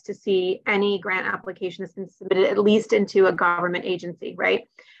request to see any grant application that's been submitted at least into a government agency, right?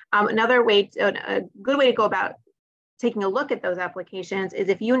 Another way, a good way to go about taking a look at those applications is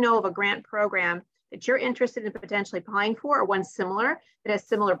if you know of a grant program that you're interested in potentially applying for, or one similar that has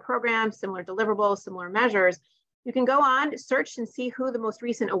similar programs, similar deliverables, similar measures, you can go on, search and see who the most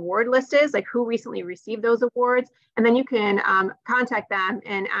recent award list is, like who recently received those awards, and then you can contact them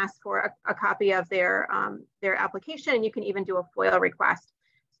and ask for a copy of their application, and you can even do a FOIA request.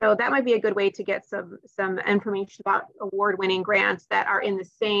 So that might be a good way to get some information about award-winning grants that are in the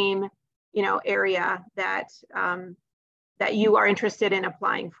same, area that that you are interested in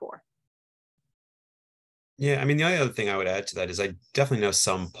applying for. Yeah, I mean, the only other thing I would add to that is I definitely know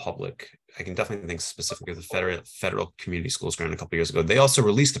some public. I can definitely think specifically of the federal community schools grant a couple of years ago. They also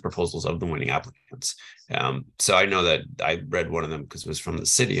released the proposals of the winning applicants. So I know that I read one of them because it was from the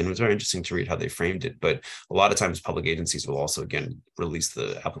city, and it was very interesting to read how they framed it. But a lot of times public agencies will also, again, release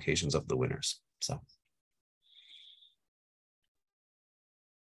the applications of the winners.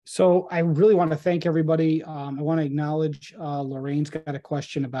 So I really want to thank everybody. I want to acknowledge Lorraine's got a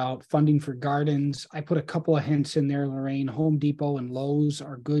question about funding for gardens. I put a couple of hints in there, Lorraine. Home Depot and Lowe's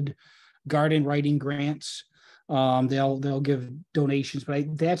are good garden writing grants. They'll give donations,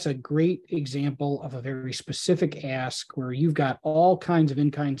 but that's a great example of a very specific ask where you've got all kinds of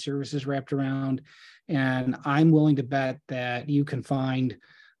in-kind services wrapped around, and I'm willing to bet that you can find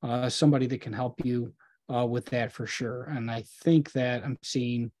somebody that can help you with that for sure. And I think that I'm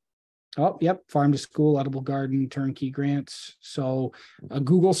seeing, oh, yep, farm to school, edible garden, turnkey grants. So a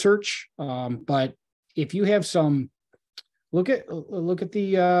Google search. But if you have some, look at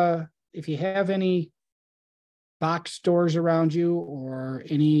the, if you have any box stores around you or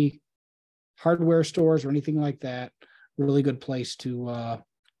any hardware stores or anything like that, really good place to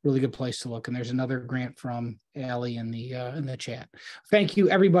look. And there's another grant from Allie in the chat. Thank you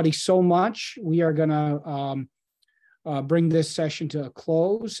everybody so much. We are gonna bring this session to a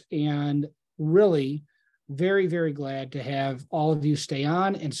close, and really very, very glad to have all of you stay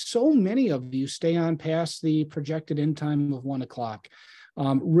on, and so many of you stay on past the projected end time of 1 o'clock.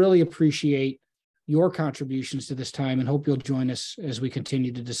 Really appreciate your contributions to this time, and hope you'll join us as we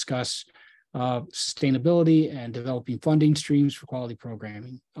continue to discuss sustainability and developing funding streams for quality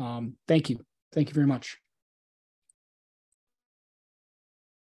programming. Thank you. Thank you very much.